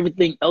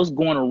everything else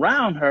going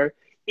around her,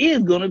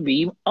 is going to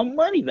be a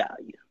money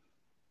value.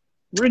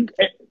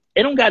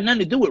 It don't got nothing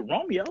to do with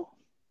Romeo.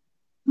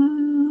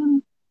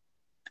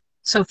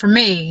 So for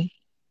me,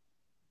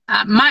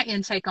 my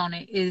intake on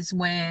it is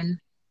when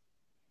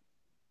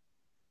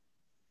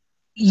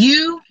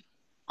you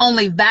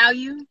only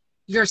value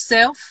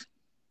yourself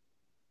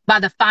by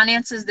the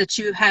finances that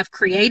you have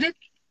created,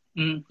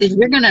 that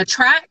you're going to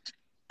attract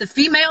the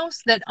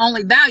females that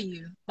only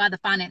value by the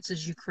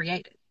finances you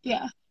created.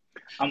 Yeah.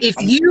 If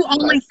you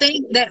only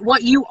think that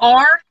what you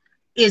are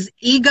is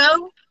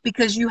ego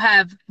because you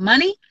have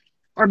money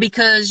or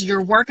because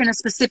you're working a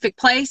specific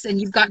place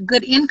and you've got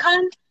good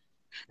income,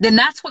 then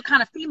that's what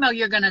kind of female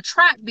you're going to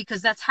attract,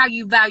 because that's how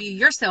you value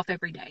yourself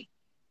every day.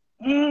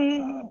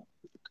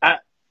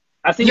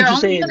 I see what you're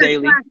saying,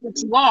 Daily. What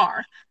you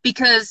are,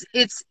 because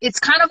it's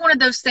kind of one of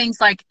those things,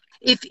 like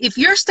if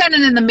you're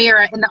standing in the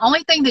mirror and the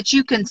only thing that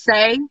you can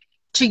say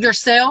to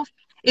yourself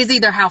is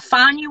either how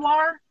fine you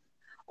are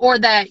or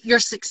that you're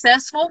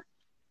successful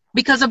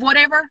because of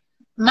whatever,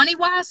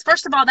 money-wise,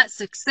 first of all, that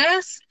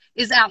success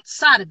is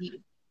outside of you.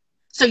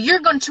 So you're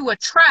going to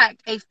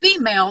attract a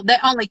female that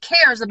only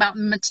cares about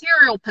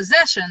material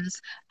possessions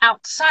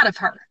outside of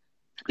her,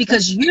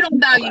 because you don't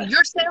value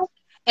yourself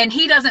and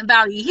he doesn't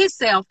value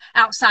himself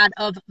outside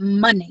of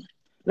money.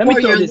 Let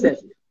me throw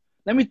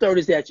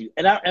this at you.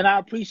 And I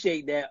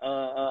appreciate that.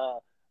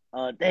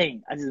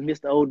 Dang, I just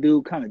missed the old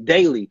dude coming.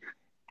 Daily,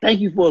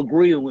 thank you for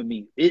agreeing with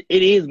me. It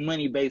is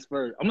money based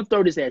first. I'm gonna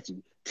throw this at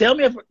you. Tell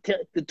me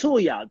the two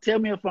of y'all. Tell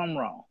me if I'm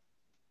wrong.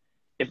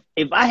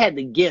 If I had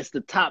to guess the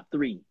top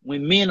three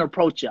when men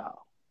approach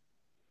y'all,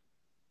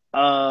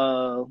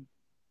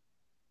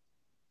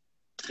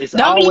 it's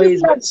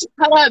always.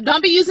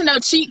 Don't be using no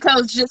cheat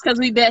codes just because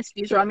we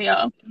besties,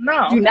 Romeo.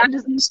 No, do not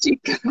just use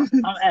cheat codes.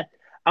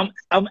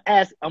 I'm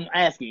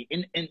asking.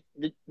 And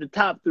the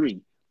top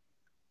three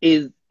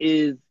is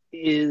the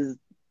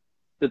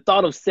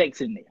thought of sex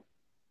in there.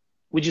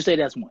 Would you say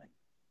that's one?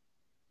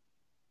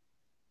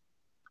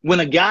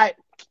 When a guy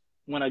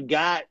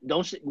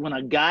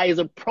is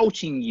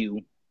approaching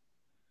you,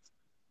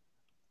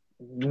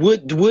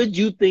 would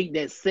you think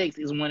that sex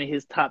is one of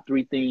his top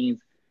three things?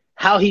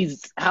 How he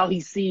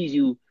sees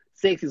you,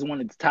 sex is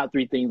one of the top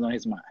three things on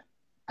his mind.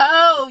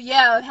 Oh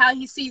yeah, how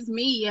he sees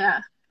me,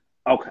 yeah.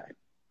 Okay.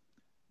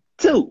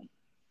 2,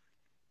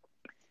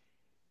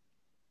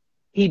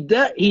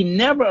 he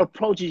never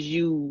approaches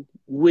you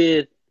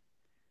with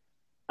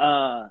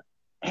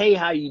hey,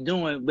 how you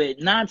doing? But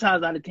 9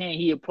 times out of 10,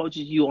 he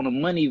approaches you on a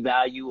money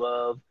value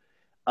of,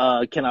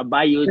 can I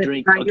buy you a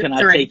drink or can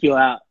I take you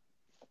out?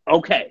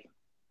 Okay.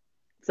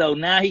 So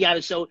now he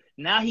has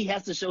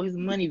to show his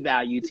money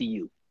value to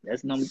you.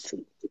 That's number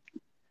 2.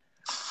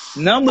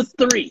 Number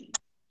 3,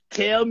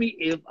 tell me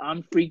if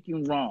I'm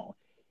freaking wrong.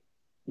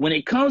 When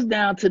it comes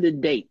down to the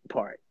date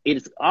part,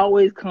 it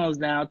always comes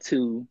down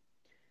to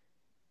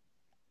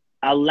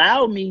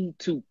allow me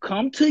to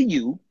come to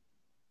you.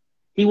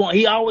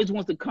 He always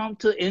wants to come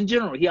to, in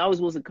general, he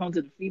always wants to come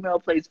to the female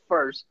place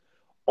first,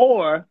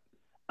 or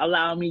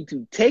allow me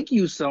to take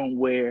you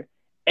somewhere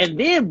and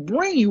then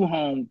bring you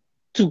home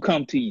to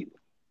come to you,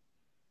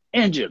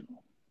 in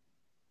general.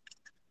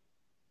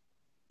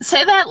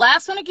 Say that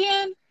last one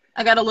again.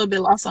 I got a little bit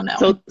lost on that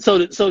one. So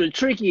the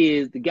trick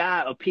is the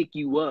guy will pick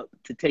you up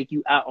to take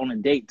you out on a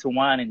date, to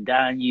wine and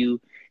dine you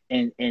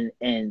and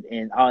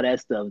all that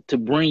stuff, to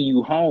bring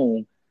you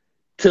home,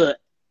 to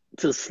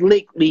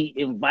slickly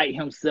invite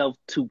himself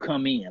to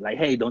come in. Like,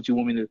 hey, would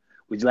you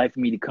like for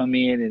me to come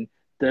in and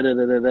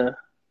da-da-da-da-da?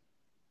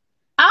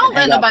 I don't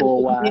let nobody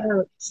pick me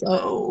up,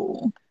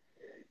 so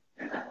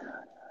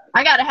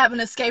I got to have an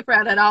escape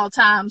route at all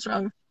times,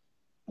 bro.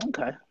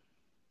 Okay.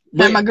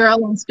 Have my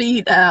girl on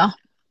speed dial.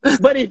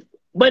 But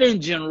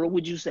in general,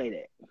 would you say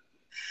that?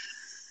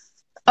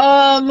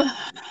 I'm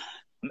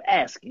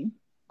asking.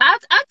 I'd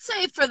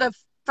say for the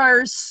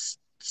first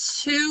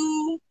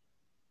 2,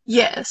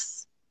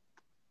 yes.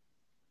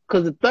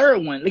 Because the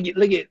third one,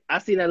 look at, I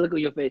see that look on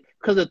your face.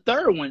 Because the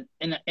third one,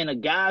 in a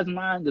guy's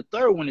mind, the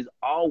third one is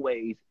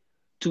always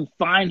to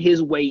find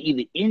his way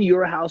either in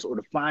your house or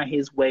to find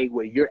his way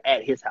where you're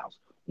at his house.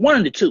 One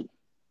of the two.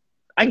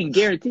 I can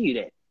guarantee you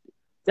that.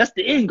 That's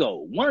the end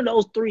goal. One of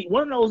those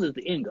is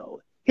the end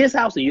goal. His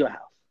house or your house.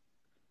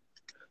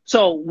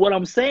 So what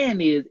I'm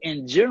saying is,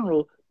 in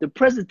general, the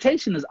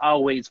presentation is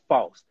always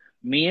false.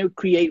 Men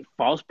create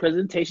false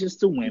presentations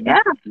to women.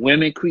 Yeah.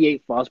 Women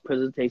create false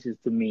presentations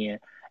to men.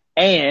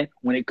 And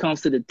when it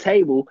comes to the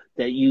table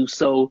that you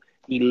so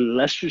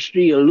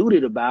illustriously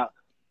alluded about,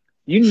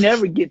 you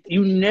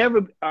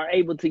never are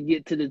able to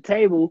get to the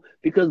table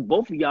because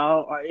both of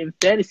y'all are in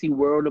fantasy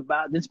world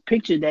about this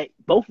picture that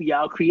both of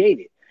y'all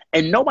created.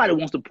 And nobody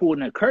wants to pull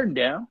that curtain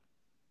down.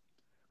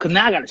 Because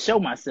now I got to show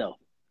myself.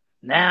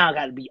 Now I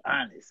got to be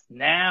honest.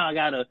 Now I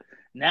got to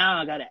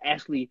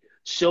actually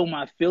show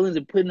my feelings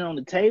and put it on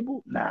the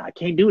table. Nah, I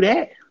can't do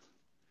that.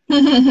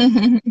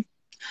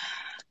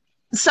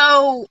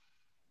 So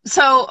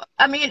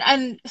I mean,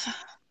 and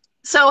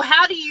So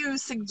how do you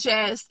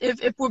suggest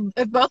if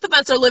both of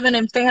us are living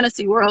in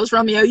fantasy worlds,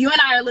 Romeo, you and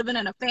I are living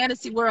in a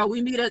fantasy world,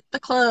 we meet at the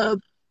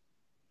club.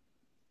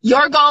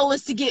 Your goal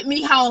is to get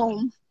me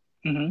home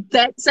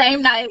that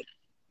same night.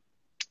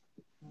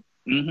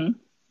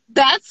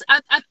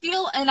 I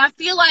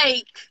feel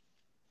like,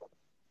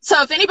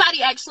 so if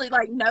anybody actually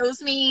like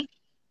knows me,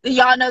 then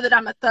y'all know that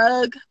I'm a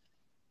thug,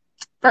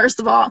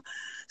 first of all.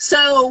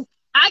 So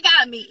I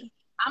got me.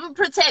 I'm gonna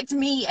protect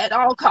me at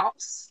all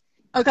costs.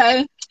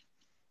 Okay.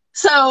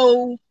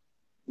 So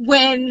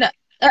when,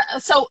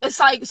 so it's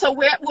like, so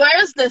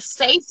where's the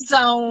safe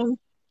zone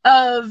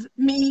of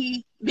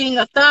me being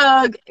a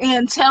thug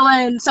and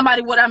telling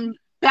somebody what I'm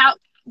not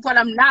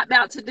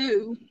about to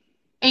do,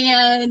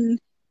 and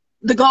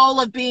the goal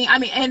of being, I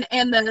mean,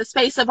 and the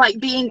space of like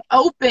being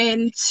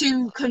open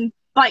to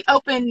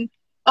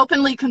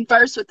openly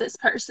converse with this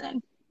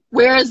person.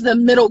 Where is the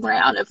middle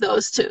ground of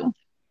those two?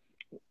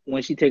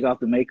 When she take off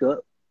the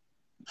makeup.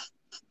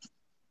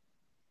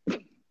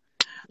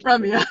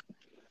 Romeo.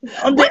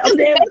 What does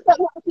makeup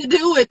have to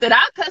do with it?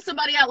 I'll cut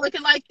somebody out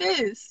looking like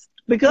this.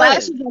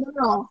 Because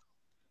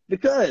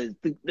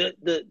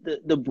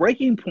the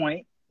breaking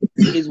point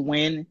is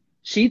when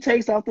she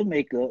takes off the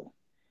makeup,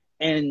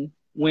 and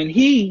when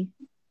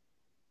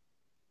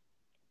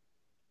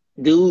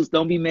dudes,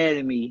 don't be mad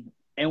at me,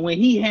 and when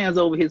he hands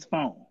over his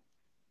phone,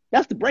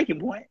 that's the breaking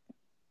point.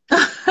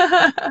 That's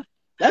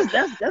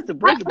the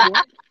breaking point.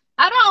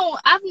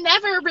 I've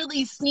never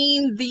really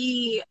seen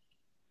the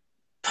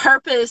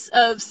purpose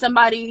of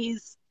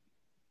somebody's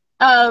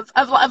of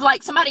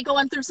like somebody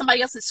going through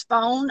somebody else's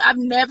phone. I've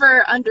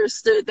never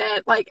understood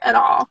that like at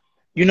all.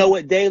 You know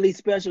what, Daily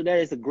Special, that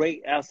is a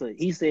great answer.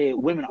 He said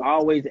women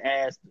always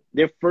ask,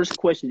 their first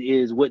question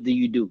is, what do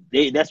you do?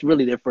 That's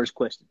really their first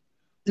question.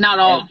 Not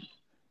all.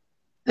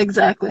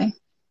 Exactly.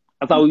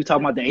 I thought we were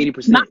talking about the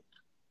 80%.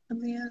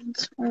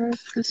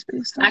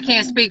 I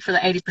can't speak for the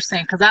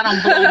 80% because I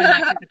don't believe in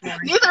that category.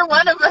 Neither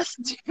one of us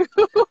do.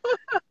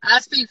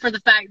 I speak for the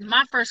fact that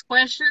my first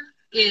question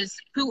is,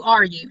 who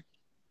are you?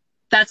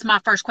 That's my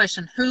first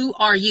question. Who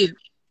are you?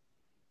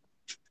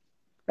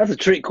 That's a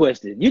trick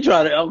question. You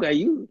try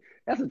to,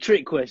 that's a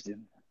trick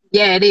question.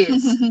 Yeah, it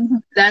is.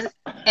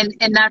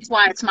 And that's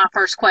why it's my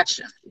first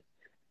question.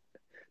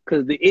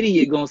 Because the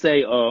idiot gonna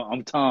say,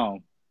 I'm Tom.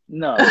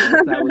 No,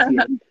 that's not what he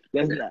is.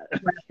 That's not.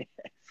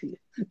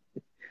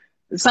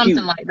 Something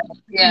cute. like that.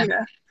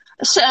 Yeah.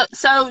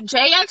 So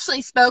Jay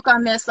actually spoke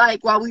on this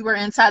like while we were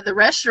inside the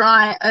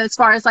restaurant, as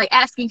far as like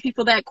asking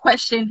people that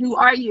question, who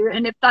are you?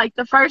 And if like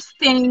the first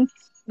thing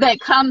that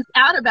comes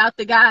out about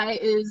the guy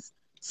is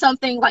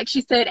something like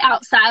she said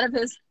outside of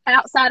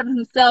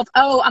himself,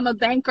 oh, I'm a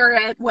banker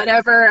at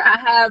whatever, I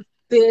have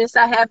this,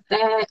 I have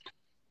that,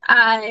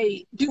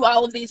 I do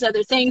all of these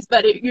other things,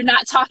 but you're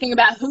not talking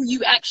about who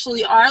you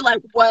actually are,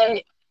 like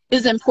what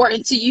is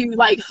important to you,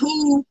 like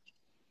who,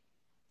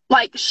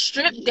 like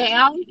stripped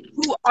down,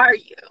 who are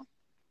you?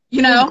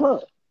 You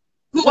know?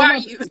 Who are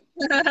you?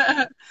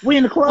 We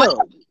in the club.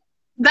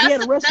 We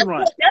at a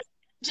restaurant.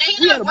 Jay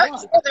and I work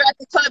together at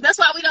the club. That's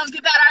why we don't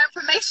give out our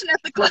information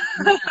at the club.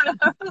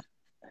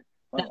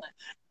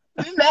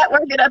 We met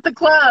working at the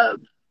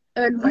club,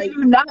 and we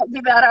do not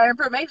give out our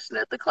information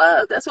at the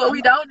club. That's what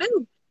we don't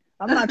do.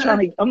 I'm not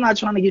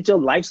trying to get your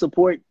life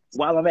support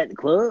while I'm at the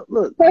club.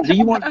 Look, do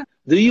you want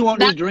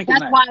this drink?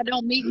 That's why I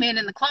don't meet men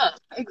in the club.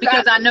 Exactly.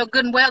 Because I know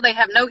good and well they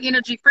have no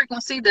energy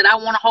frequency that I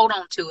want to hold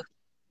on to.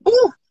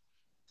 Ooh,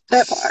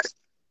 that part.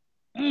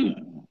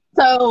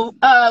 So,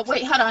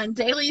 wait, hold on.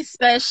 Daily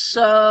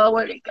Special.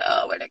 Where'd it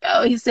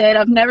go? He said,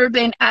 I've never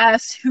been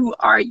asked, who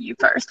are you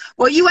first?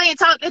 Well, you ain't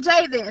talked to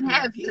Jay then,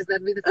 have you? Because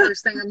that'd be the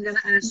first thing I'm going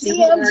to ask you.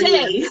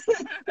 DMJ.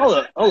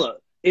 Hold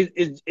up.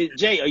 Is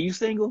Jay, are you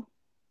single?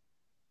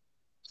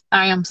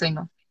 I am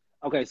single.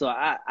 Okay, so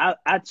I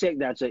checked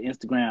out your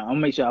Instagram. I'm gonna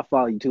make sure I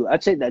follow you too. I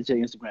checked out your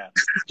Instagram.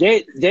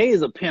 Jay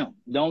is a pimp.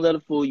 Don't let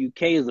her fool you.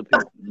 Kay is a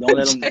pimp.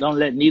 Don't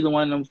let neither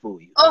one of them fool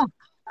you. Oh,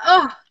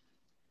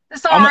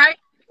 it's all right.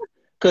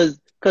 Cause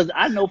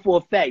I know for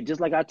a fact, just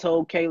like I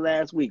told Kay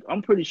last week,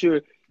 I'm pretty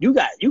sure you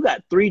got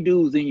 3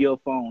 dudes in your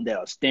phone that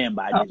are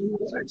standby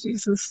dudes. Lord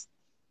Jesus.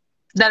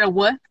 That are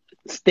what?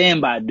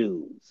 Standby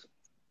dudes.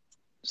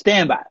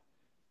 Standby.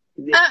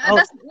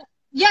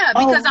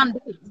 Because I'm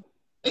dating.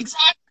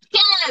 Exactly.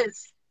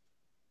 Yes.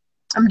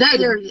 I'm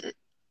dating.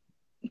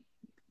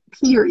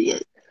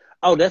 Period.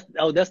 That's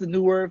the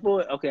new word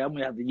for it. Okay, I'm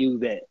gonna have to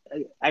use that.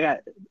 I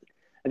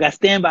got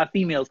standby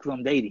females because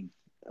I'm dating.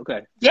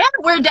 Okay. Yeah,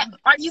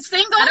 are you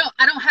single?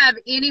 I don't have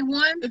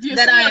anyone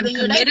that I am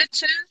committed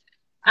to.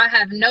 I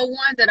have no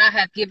one that I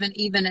have given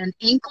even an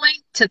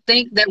inkling to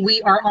think that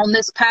we are on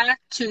this path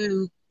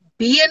to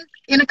be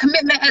in a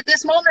commitment at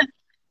this moment.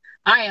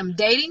 I am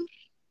dating.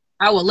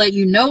 I will let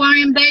you know I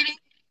am dating.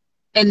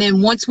 And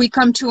then once we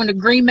come to an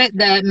agreement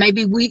that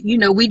maybe we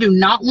do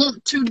not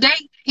want to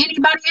date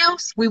anybody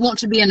else, we want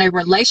to be in a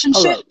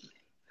relationship.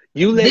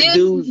 You let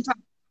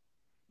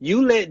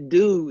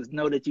dudes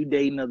know that you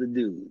dating other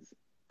dudes.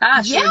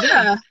 Sure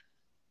do.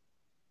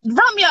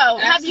 Romeo,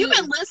 have you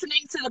been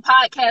listening to the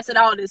podcast at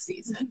all this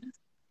season?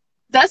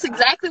 That's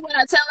exactly what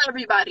I tell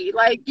everybody.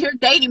 Like, you're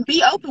dating,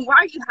 be open. Why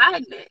are you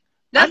hiding it?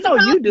 I That's the know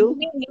you problem.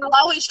 do. You're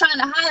always trying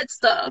to hide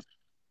stuff.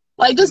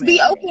 Like, just be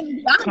Man, open and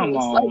be come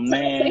honest. Like, on,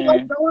 say what's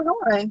man. going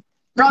on.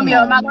 Come Romeo,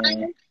 am I on, man.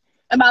 lying?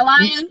 Am I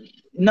lying?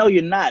 No,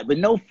 you're not. But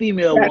no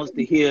female wants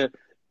to Exactly. hear.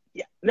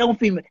 Yeah, no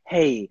female.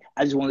 Hey,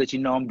 I just want to let you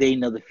know I'm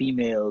dating other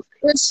females.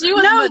 If she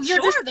was No,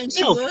 mature, then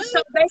she No, would.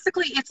 so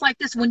basically it's like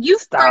this. When you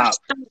stop.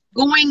 first start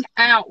going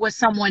out with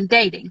someone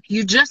dating,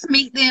 you just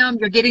meet them,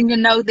 you're getting to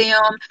know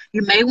them.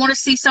 You may want to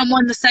see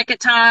someone the second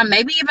time,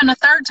 maybe even a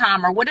third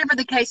time, or whatever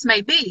the case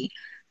may be.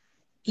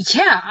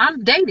 Yeah,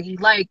 I'm dating.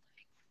 Like,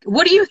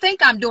 what do you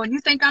think I'm doing?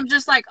 You think I'm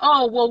just like,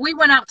 oh, well, we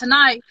went out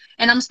tonight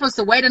and I'm supposed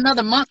to wait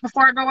another month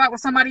before I go out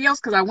with somebody else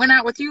because I went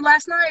out with you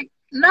last night?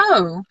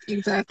 No.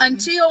 Exactly.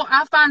 Until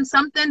I find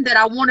something that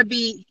I want to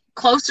be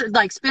closer,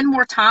 like spend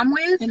more time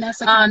with, And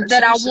that's a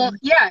that I conversation. want.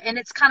 Yeah. And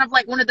it's kind of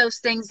like one of those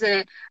things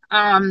that,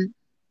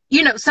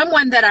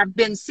 someone that I've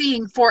been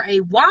seeing for a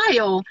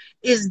while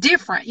is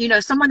different.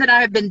 Someone that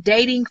I have been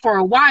dating for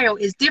a while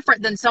is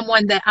different than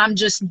someone that I'm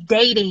just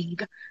dating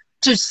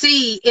to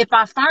see if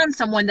I find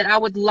someone that I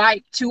would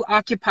like to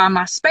occupy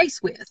my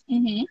space with.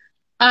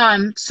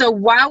 So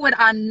why would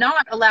I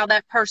not allow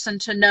that person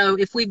to know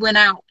if we went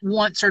out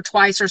once or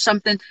twice or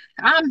something?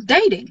 I'm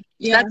dating.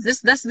 Yeah.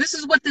 This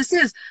is what this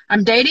is.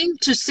 I'm dating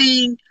to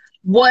see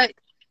what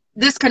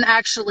this can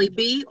actually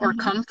be or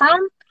come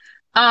from.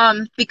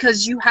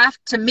 Because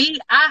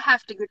I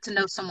have to get to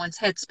know someone's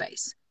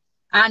headspace.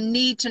 I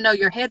need to know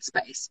your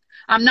headspace.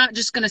 I'm not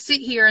just going to sit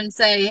here and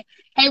say,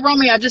 hey,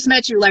 Romeo, I just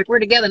met you. Like, we're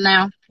together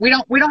now. We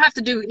don't have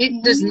to do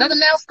it. There's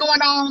nothing else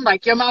going on.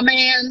 Like, you're my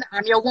man.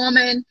 I'm your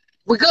woman.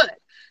 We're good.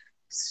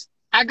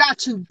 I got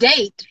to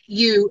date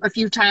you a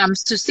few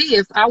times to see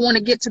if I want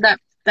to get to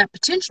that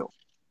potential.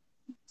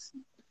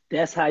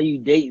 That's how you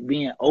date,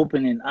 being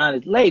open and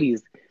honest.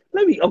 Ladies,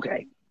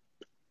 okay.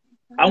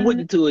 I'm with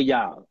the two of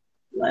y'all.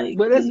 Like,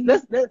 but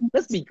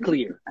let's be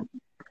clear.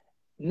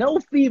 No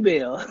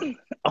female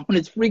on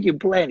this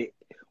freaking planet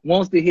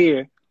wants to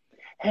hear,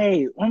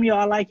 hey, Romeo,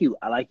 I like you.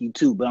 I like you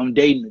too, but I'm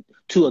dating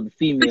two other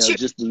females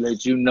just to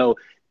let you know.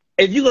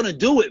 If you're going to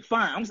do it,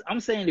 fine. I'm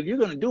saying if you're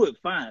going to do it,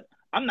 fine.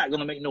 I'm not going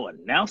to make no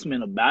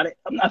announcement about it.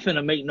 I'm not going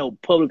to make no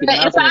public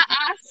announcement.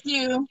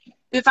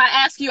 If I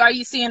ask you, are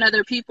you seeing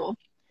other people?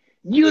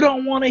 You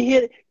don't want to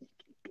hear it.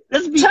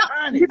 Let's be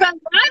honest. You're going to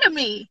lie to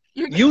me.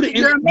 You're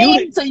a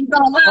man, so you're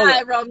going to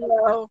lie,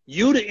 Romeo.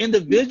 You the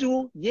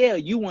individual, yeah,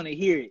 you want to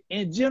hear it.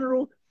 In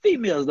general,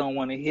 females don't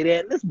want to hear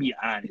that. Let's be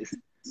honest.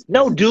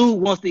 No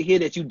dude wants to hear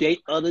that you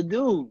date other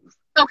dudes.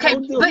 Okay,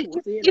 but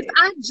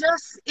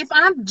if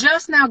I'm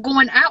just now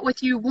going out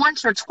with you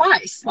once or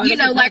twice,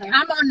 like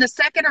I'm on the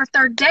second or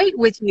third date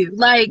with you,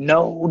 like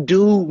no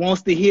dude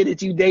wants to hear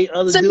that you date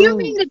other dudes. So you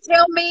mean to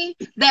tell me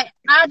that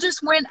I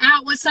just went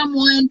out with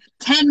someone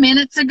 10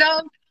 minutes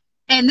ago,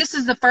 and this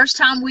is the first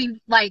time we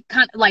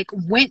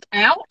went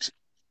out,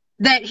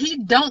 that he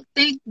don't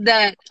think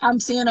that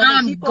I'm seeing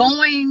other people?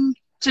 Going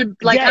to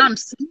I'm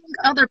seeing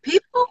other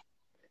people?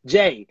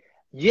 Jay,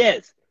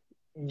 yes.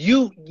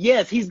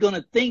 He's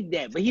gonna think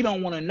that, but he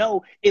don't want to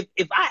know. If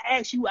I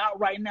ask you out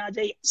right now,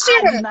 Jay,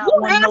 I do not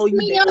want to know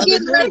you. I'm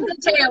getting ready to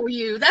tell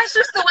you. That's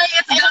just the way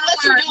it's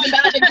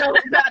about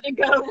to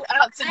go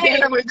out to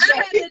dinner with Jay. I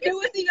had to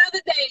do it the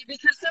other day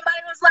because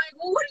somebody was like,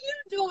 "Well, what are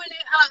you doing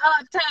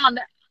uptown?"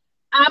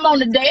 I'm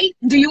on a date.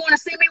 Do you want to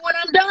see me when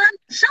I'm done?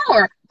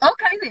 Sure.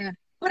 Okay then.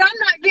 But I'm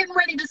not getting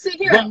ready to sit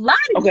here and lie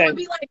to you and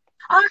be like,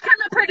 oh, I come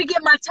up here to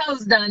get my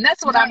toes done.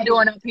 That's what I'm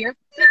doing up here.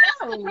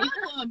 No.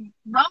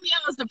 Romeo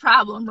is the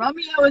problem.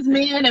 Romeo is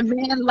men and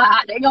men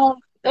lie. They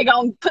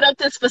gonna put up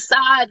this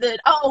facade that,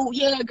 oh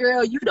yeah,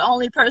 girl, you the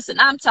only person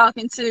I'm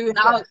talking to, and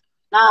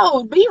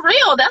no, be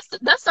real. That's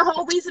the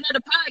whole reason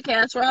of the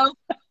podcast, bro.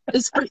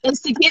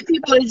 It's to get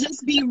people to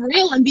just be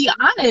real and be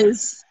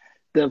honest.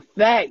 The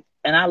fact,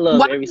 and I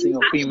love every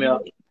single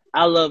female.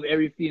 I love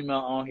every female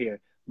on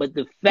here. But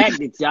the fact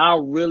that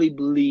y'all really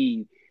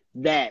believe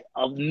that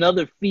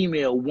another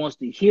female wants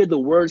to hear the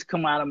words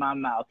come out of my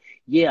mouth.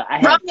 Yeah, I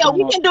have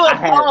Romeo, we can do a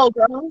poll,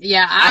 bro.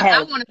 Yeah,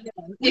 I want to.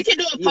 We can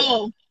do a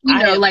poll.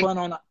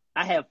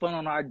 I had fun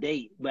on our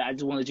date, but I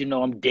just want to let you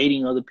know I'm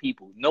dating other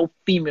people. No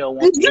female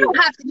wants to. You don't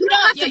have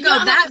to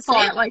go that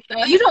far like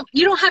that. You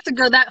don't have to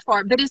go that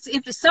far. But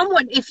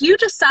if you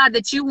decide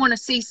that you want to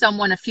see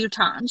someone a few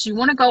times, you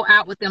want to go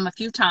out with them a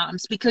few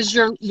times because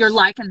you're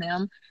liking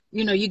them.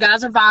 You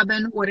guys are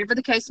vibing, whatever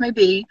the case may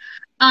be.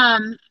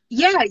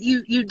 Yeah,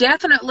 you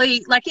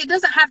definitely, it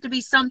doesn't have to be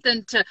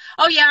something to,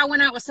 oh yeah, I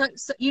went out with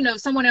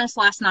someone else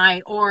last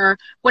night, or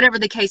whatever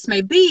the case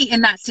may be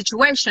in that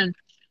situation.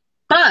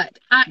 But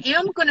I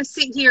am going to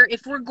sit here,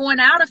 if we're going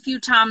out a few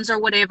times or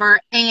whatever,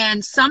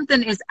 and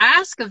something is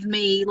asked of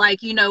me,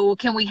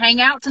 can we hang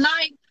out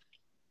tonight?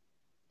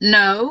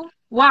 No.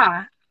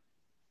 Why?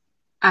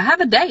 I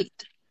have a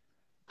date.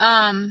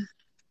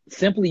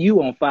 Simply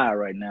you on fire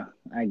right now.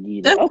 I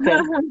get it. Okay.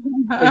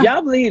 If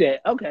y'all believe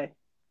that, okay.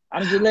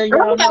 I'm just letting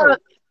y'all know.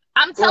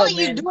 I'm telling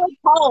you, do a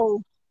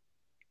poll.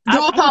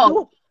 I'm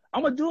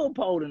going to do a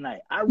poll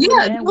tonight. I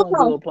really am going to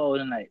do a poll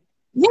tonight.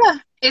 Yeah.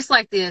 it's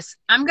like this.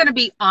 I'm going to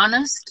be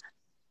honest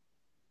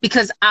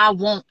because I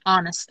want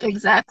honesty.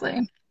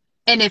 Exactly.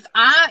 And if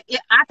I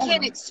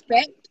can't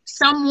expect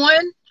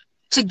someone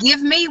to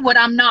give me what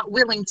I'm not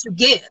willing to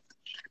give,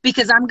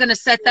 because I'm going to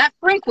set that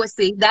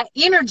frequency, that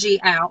energy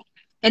out.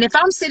 And if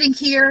I'm sitting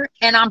here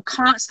and I'm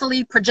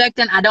constantly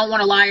projecting, I don't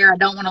want a liar, I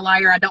don't want a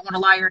liar, I don't want a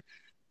liar,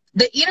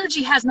 the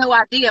energy has no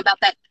idea about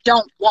that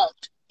don't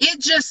want. It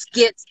just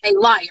gets a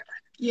liar.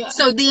 Yeah.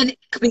 So then,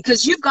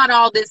 because you've got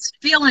all these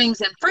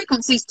feelings and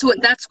frequencies to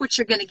it, that's what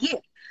you're going to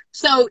get.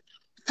 So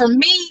for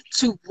me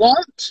to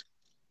want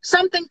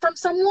something from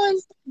someone,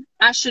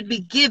 I should be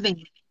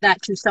giving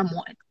that to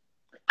someone.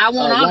 I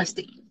want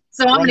honesty.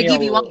 So I'm going to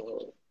give you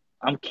honesty.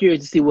 I'm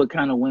curious to see what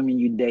kind of women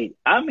you date.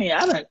 I mean,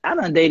 I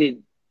done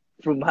dated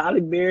from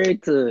Holly Berry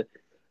to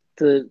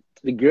the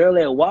girl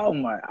at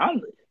Walmart.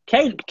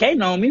 Kay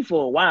known me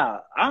for a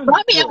while.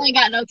 Romeo ain't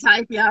got no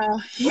type,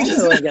 y'all.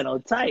 Romeo ain't got no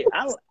type.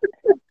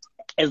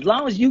 As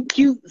long as you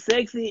cute,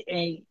 sexy,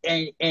 and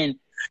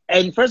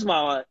first of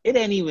all, it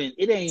ain't even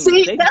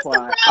See, sexy that's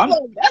the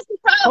problem. That's the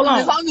problem.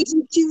 As long as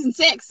you cute and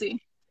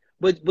sexy.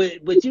 But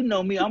you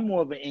know me, I'm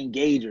more of an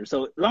engager.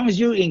 So as long as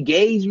you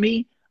engage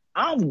me,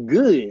 I'm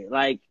good.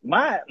 Like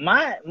my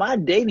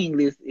dating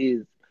list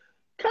is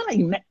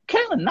kind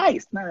of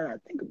nice now that I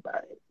think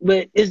about it.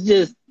 But it's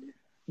just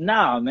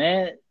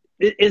man.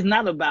 It's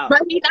not about.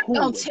 But he's not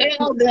gonna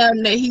tell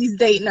them that he's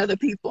dating other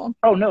people.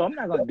 Oh no, I'm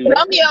not gonna do that.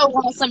 Romeo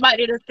wants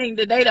somebody to think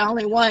that they the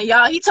only one.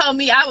 Y'all, he told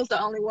me I was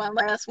the only one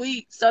last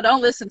week, so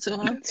don't listen to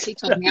him. He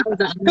told me I was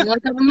the only one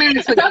a couple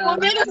minutes ago.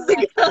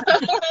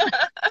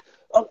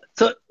 Oh,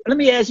 so let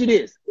me ask you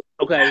this,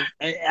 okay?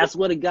 And I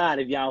swear to God,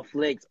 if y'all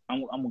flex,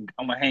 I'm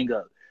gonna hang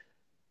up.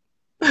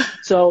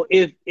 So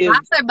if I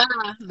say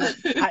bye, but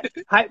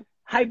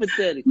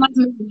hypothetically,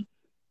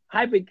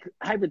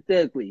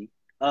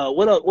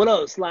 what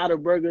up, Slider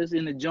Burgers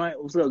in the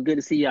joint? What's up? Good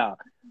to see y'all.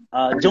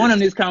 Join in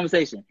this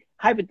conversation.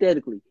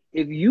 Hypothetically,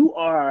 if you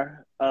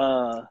are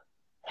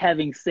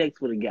having sex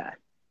with a guy,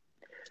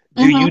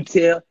 you're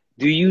just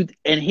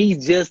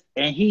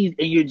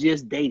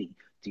dating,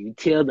 do you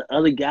tell the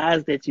other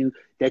guys that you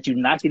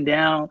knocking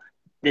down,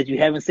 that you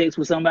having sex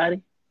with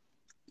somebody?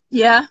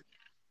 Yeah.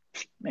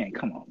 Man,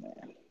 come on, man.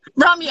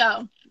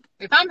 Romeo.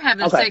 If I'm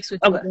having sex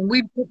with you,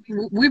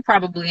 we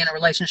probably in a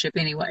relationship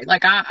anyway.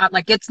 Like I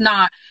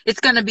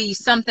it's going to be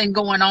something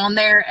going on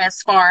there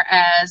as far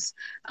as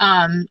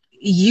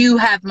you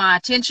have my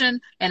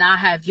attention and I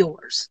have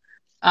yours.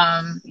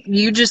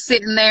 You just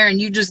sitting there and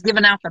you just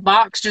giving out the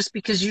box just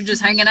because you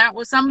just hanging out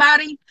with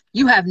somebody,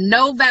 you have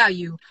no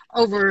value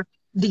over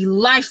the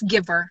life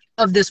giver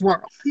of this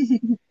world.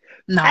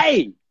 No.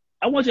 Hey,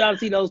 I want y'all to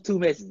see those two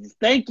messages.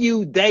 Thank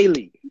you,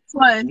 Daily.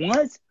 What?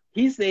 Once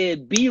he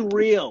said, be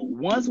real.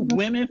 Once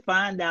women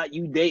find out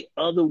you date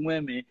other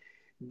women,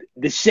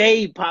 the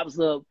shade pops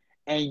up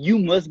and you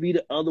must be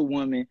the other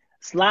woman.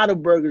 Slider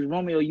Burgers,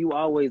 Romeo, you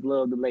always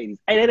love the ladies.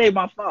 Hey, that ain't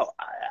my fault.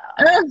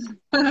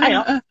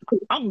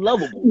 I'm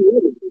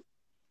lovable.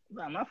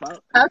 Not my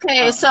fault.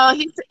 Okay, so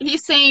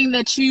he's saying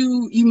that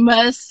you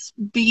must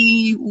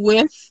be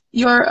with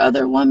your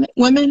other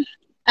women.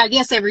 I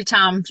guess every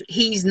time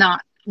he's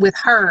not with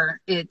her,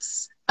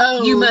 it's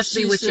you must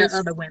be with your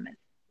other women.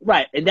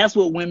 Right, and that's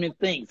what women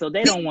think, so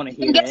they don't want to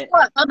hear and guess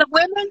what? Other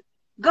women,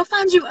 go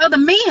find you other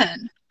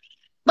men.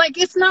 Like,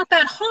 it's not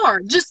that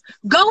hard. Just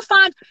go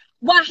find,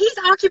 while he's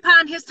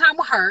occupying his time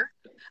with her,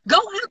 go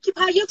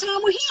occupy your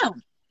time with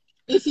him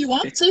if you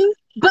want to.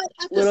 But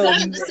at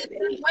the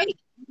same way,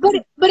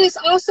 but it's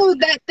also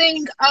that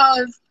thing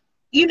of,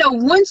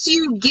 once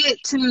you get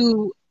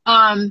to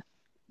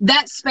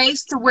that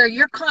space to where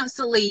you're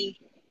constantly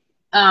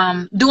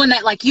doing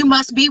that, like you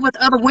must be with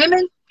other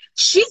women.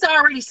 She's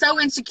already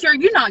so insecure.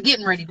 You're not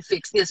getting ready to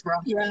fix this, bro.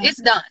 Yeah.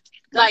 It's done.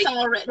 That's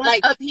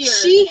up here.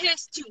 She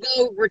has to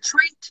go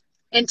retreat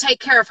and take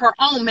care of her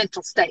own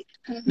mental state,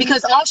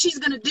 because all she's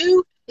going to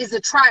do is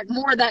attract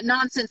more of that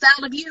nonsense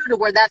out of you, to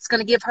where that's going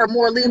to give her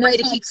more leeway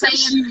to keep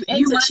saying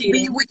you must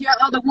be with your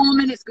other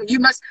woman.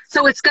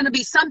 So it's going to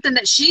be something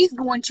that she's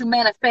going to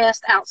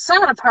manifest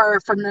outside of her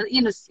from the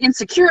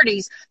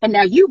insecurities, and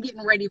now you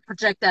getting ready to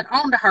project that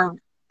onto her,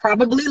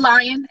 probably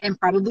lying and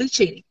probably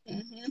cheating,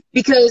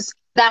 because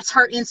that's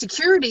her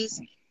insecurities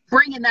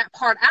bringing that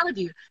part out of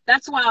you.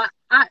 That's why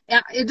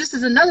this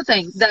is another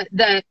thing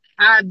that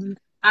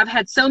I've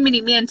had so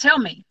many men tell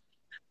me,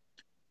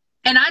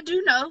 and I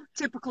do know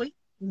typically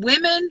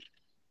women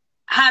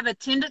have a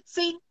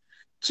tendency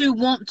to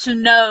want to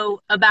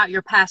know about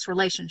your past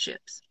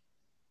relationships.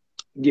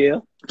 Yeah.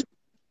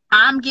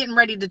 I'm getting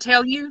ready to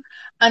tell you,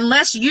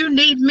 unless you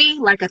need me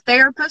like a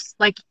therapist,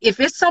 like if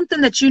it's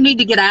something that you need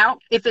to get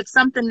out, if it's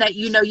something that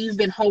you've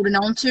been holding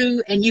on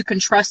to and you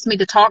can trust me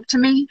to talk to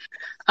me,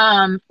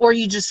 or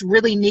you just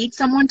really need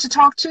someone to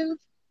talk to,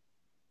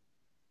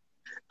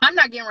 I'm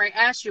not getting ready to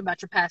ask you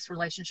about your past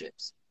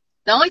relationships.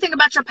 The only thing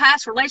about your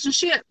past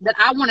relationship that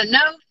I want to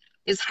know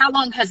is how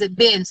long has it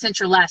been since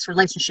your last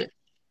relationship?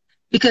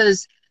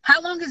 Because How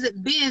long has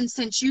it been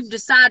since you've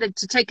decided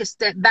to take a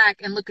step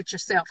back and look at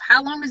yourself?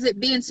 How long has it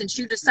been since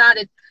you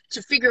decided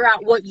to figure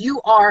out what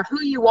you are,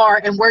 who you are,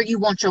 and where you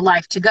want your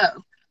life to go?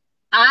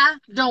 I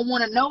don't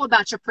want to know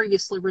about your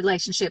previous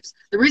relationships.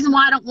 The reason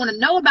why I don't want to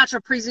know about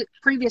your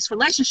previous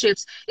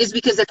relationships is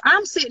because if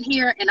I'm sitting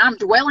here and I'm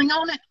dwelling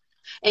on it,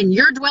 and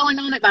you're dwelling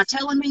on it by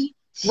telling me,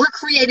 we're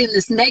creating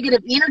this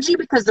negative energy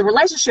because the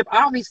relationship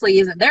obviously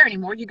isn't there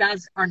anymore. You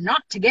guys are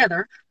not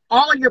together.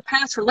 All of your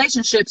past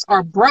relationships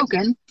are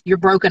broken. You're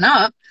broken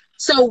up.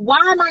 So why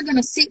am I going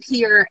to sit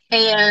here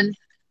and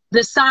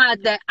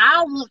decide that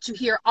I want to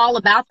hear all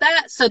about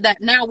that so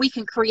that now we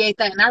can create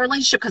that in our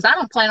relationship? Because I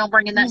don't plan on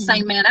bringing that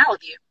same man out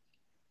of you.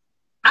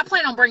 I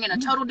plan on bringing a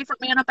total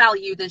different man up out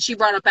of you than she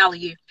brought up out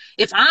of you.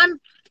 If I'm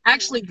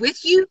actually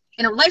with you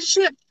in a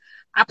relationship,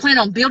 I plan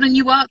on building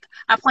you up.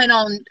 I plan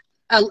on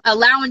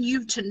allowing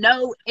you to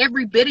know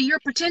every bit of your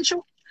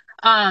potential,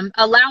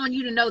 allowing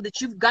you to know that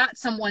you've got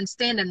someone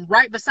standing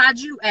right beside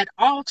you at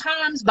all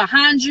times,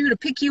 behind you to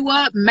pick you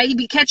up,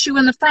 maybe catch you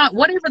in the front,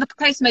 whatever the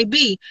case may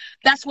be.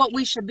 That's what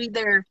we should be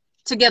there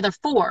together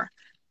for.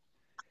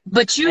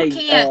 But you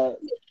can't.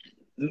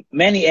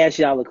 Manny asked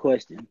y'all a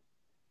question,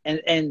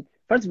 and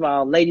first of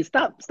all, ladies,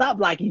 stop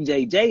liking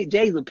Jay.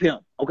 Jay's a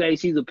pimp. Okay,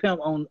 she's a pimp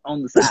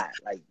on the side,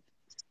 like.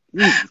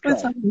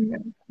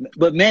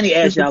 But Manny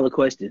asked y'all a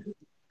question.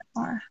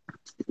 Do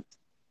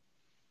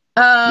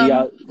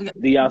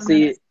y'all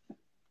see it?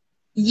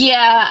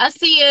 Yeah, I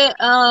see it.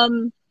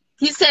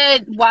 He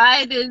said,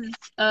 why do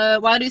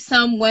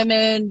some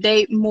women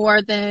date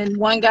more than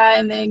one guy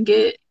and then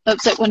get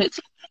upset when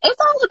it's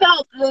all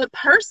about the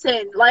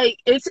person. Like,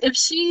 if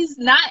she's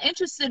not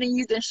interested in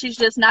you, then she's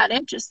just not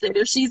interested.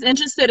 If she's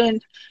interested in,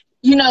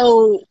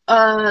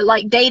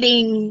 like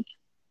dating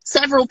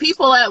several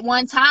people at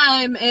one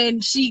time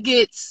and she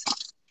gets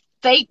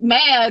fake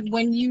mad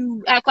when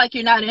you act like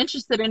you're not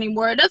interested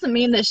anymore, it doesn't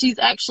mean that she's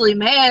actually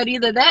mad.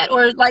 Either that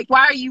or like,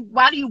 why do you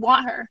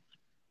want her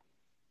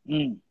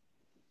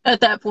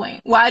at that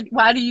point? Why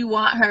do you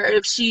want her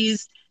if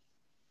she's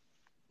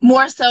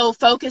more so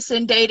focused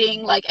in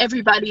dating like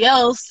everybody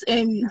else?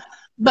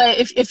 But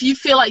if you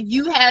feel like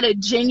you had a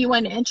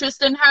genuine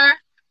interest in her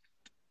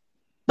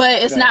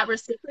but it's not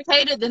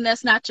reciprocated, then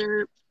that's not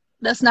it.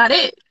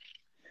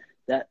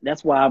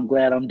 That's why I'm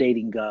glad I'm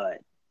dating God.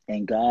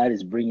 And God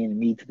is bringing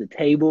me to the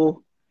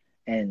table,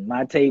 and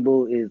my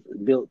table is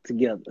built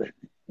together.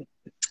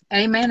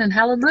 Amen and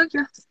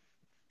hallelujah.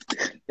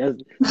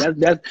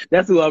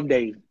 That's who I'm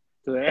dating.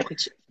 So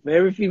for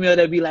every female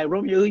that be like,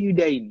 Romeo, who you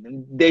dating?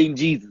 I'm dating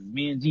Jesus.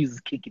 Me and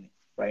Jesus kicking it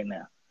right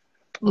now.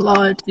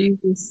 Lord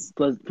Jesus.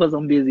 Plus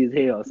I'm busy as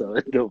hell, so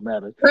it don't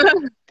matter.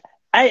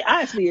 I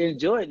actually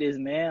enjoyed this,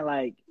 man.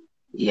 Like,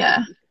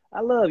 yeah. I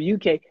love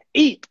UK.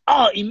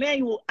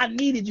 Emmanuel, I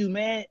needed you,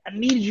 man. I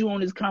needed you on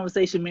this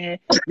conversation, man.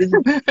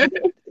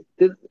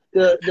 The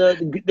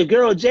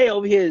girl Jay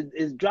over here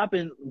is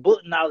dropping book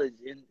knowledge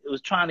and it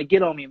was trying to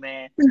get on me,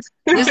 man.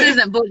 This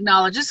isn't book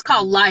knowledge. This is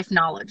called life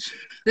knowledge.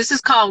 This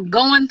is called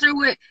going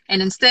through it,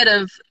 and instead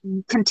of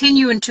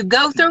continuing to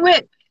go through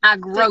it, I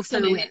grow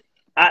through it.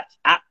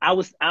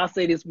 I'll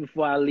say this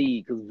before I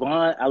leave, because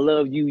Vaughn, I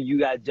love you. You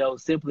got Joe.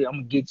 Simply, I'm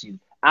gonna get you.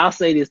 I'll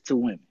say this to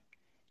women.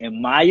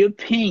 In my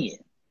opinion,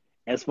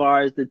 as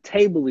far as the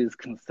table is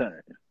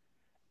concerned,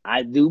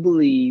 I do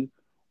believe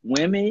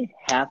women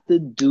have to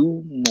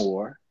do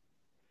more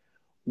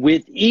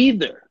with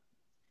you're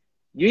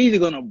either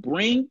going to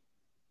bring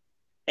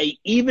an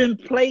even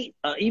playing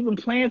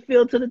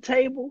field to the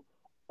table,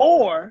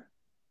 or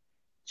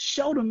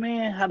show the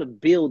man how to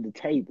build the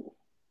table.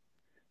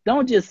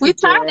 Don't just we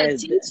try to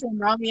teach him,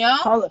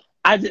 Romeo.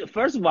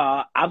 First of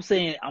all, I'm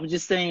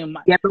just saying.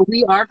 Yeah, but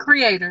we are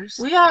creators.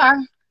 We are.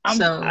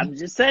 I'm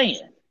just saying.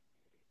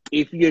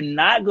 If you're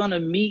not going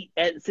to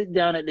sit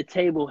down at the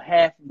table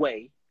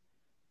halfway,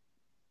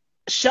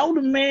 show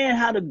the man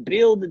how to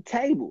build the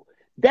table.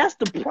 That's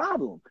the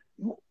problem.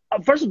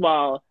 First of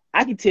all,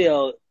 I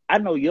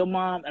know your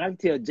mom, and I can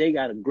tell Jay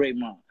got a great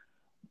mom.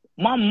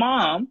 My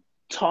mom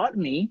taught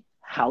me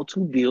how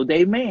to build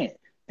a man.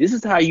 This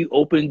is how you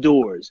open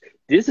doors.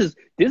 This is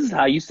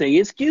how you say,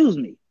 excuse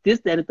me, this,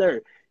 that, and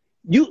third.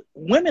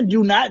 Women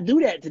do not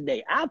do that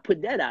today. I'll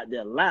put that out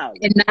there loud.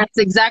 And that's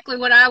exactly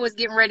what I was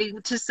getting ready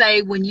to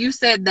say when you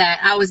said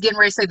that. I was getting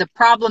ready to say the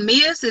problem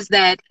is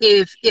that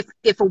if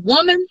a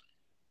woman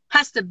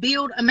has to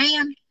build a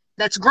man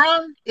that's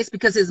grown, it's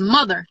because his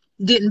mother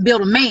didn't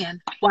build a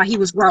man while he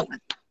was growing.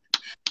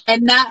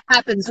 And that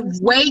happens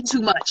way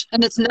too much.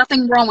 And it's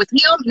nothing wrong with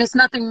him, and it's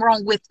nothing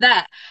wrong with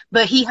that.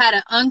 But he had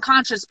an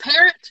unconscious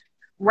parent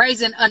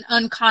raising an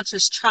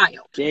unconscious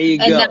child. There you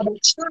go. And now the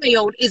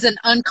child is an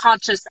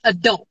unconscious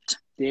adult.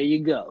 There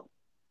you go.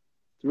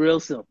 It's real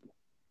simple.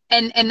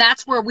 And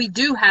that's where we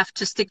do have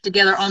to stick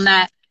together on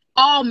that.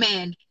 All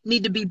men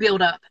need to be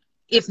built up.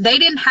 If they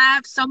didn't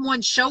have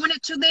someone showing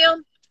it to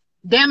them,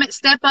 damn it,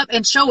 step up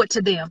and show it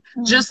to them.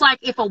 Mm-hmm. Just like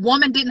if a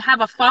woman didn't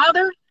have a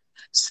father,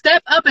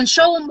 step up and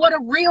show them what a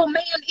real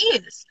man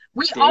is.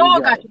 We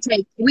all have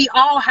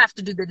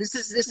to do that.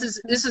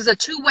 This is a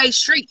two-way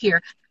street here.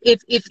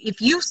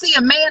 If you see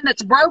a man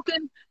that's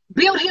broken,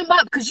 Build him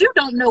up, because you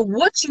don't know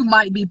what you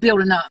might be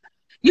building up.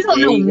 You don't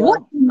There know you what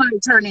go. you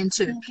might turn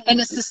into. And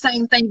it's the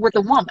same thing with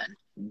a woman.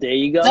 There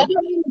you That go.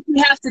 doesn't mean that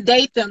you have to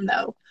date them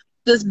though.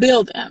 Just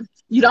build them.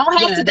 You don't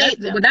have to date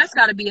them. But that's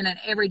got to be in an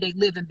everyday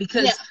living,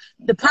 because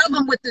Yeah. the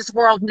problem with this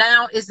world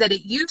now is that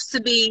it used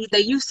to be, they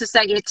used to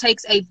say it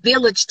takes a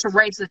village to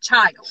raise a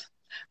child.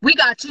 We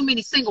got too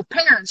many single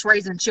parents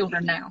raising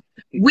children now.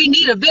 We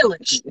need a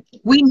village.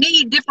 We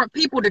need different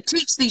people to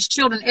teach these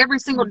children every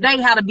single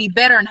day how to be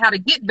better and how to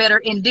get better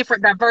in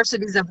different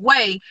diversities of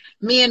way.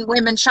 Men,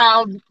 women,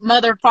 child,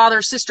 mother,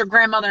 father, sister,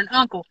 grandmother, and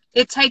uncle.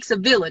 It takes a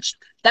village.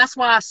 That's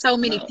why so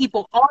many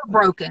people are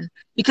broken,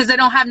 because they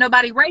don't have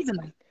nobody raising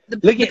them. The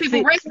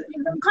people raising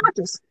them are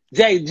unconscious.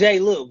 Jay,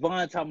 look,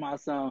 Vaughn talking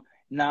about something.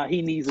 Now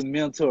he needs a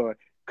mentor.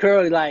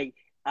 Curly, like,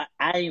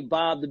 I ain't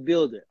Bob the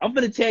Builder. I'm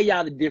gonna tell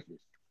y'all the difference.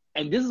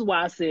 And this is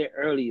why I said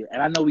earlier,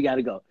 and I know we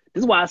gotta go.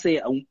 This is why I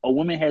said a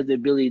woman has the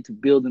ability to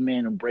build a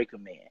man and break a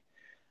man.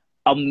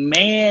 A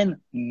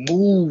man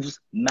moves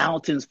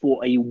mountains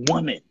for a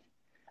woman.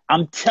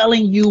 I'm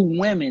telling you,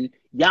 women,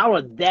 y'all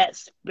are that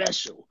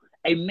special.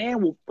 A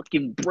man will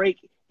fucking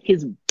break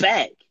his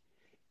back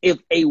if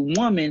a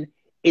woman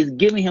is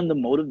giving him the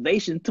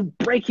motivation to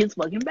break his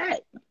fucking back.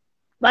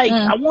 Like,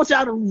 I want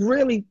y'all to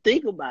really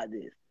think about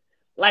this.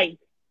 Like,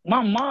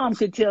 my mom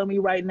could tell me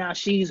right now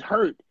she's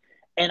hurt,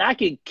 and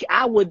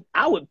I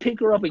would pick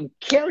her up and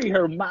carry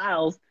her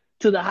miles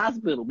to the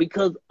hospital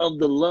because of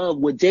the love,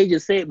 what Jay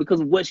just said, because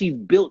of what she's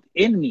built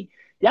in me.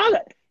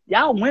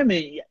 Y'all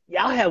women,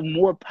 y'all have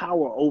more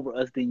power over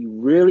us than you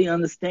really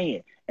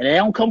understand. And it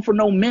don't come from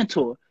no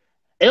mentor.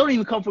 It don't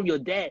even come from your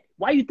dad.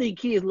 Why you think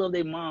kids love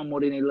their mom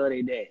more than they love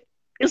their dad?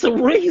 It's a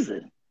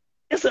reason.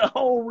 It's a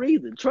whole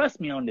reason. Trust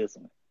me on this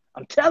one.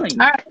 I'm telling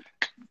you. All right.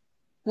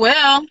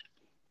 Well,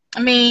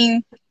 I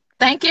mean,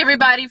 thank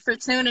everybody for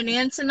tuning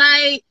in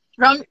tonight.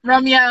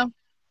 Romeo,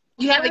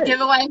 you have a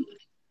giveaway?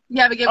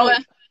 You have a giveaway?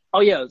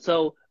 Oh yeah.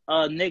 So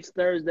next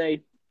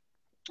Thursday,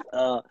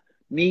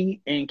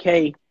 me and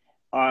Kay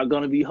are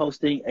gonna be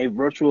hosting a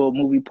virtual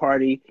movie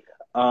party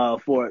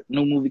for a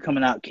new movie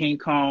coming out, King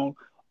Kong,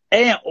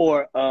 and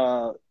or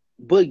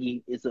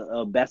Boogie. It's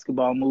a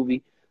basketball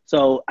movie.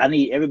 So I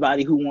need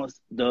everybody who wants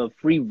the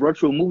free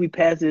virtual movie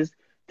passes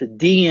to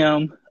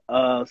DM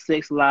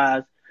Sex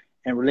Lives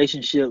and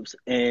Relationships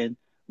and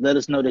let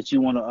us know that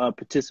you want to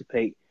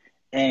participate.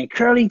 And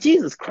Curly,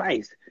 Jesus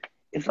Christ,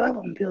 if I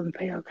want to build and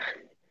pay out,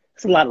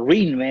 it's a lot of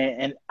reading, man.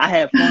 And I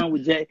had fun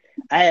with Jay.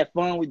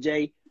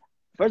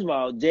 First of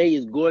all, Jay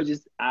is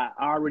gorgeous. I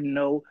already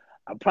know.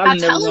 I'm probably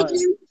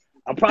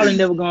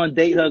never gonna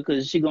date her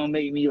because she's gonna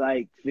make me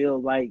like feel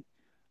like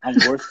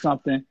I'm worth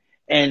something.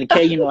 And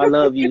Kay, you know I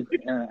love you.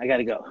 I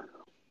gotta go.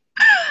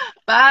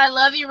 Bye.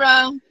 Love you,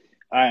 Ro.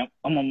 All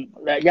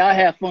right, y'all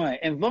have fun.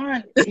 And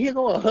Vaughn, here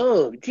go a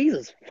hug.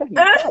 Jesus fucking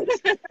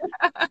Christ.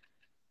 All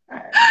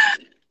right.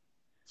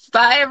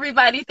 Bye,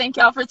 everybody. Thank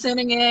y'all for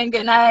tuning in.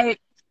 Good night.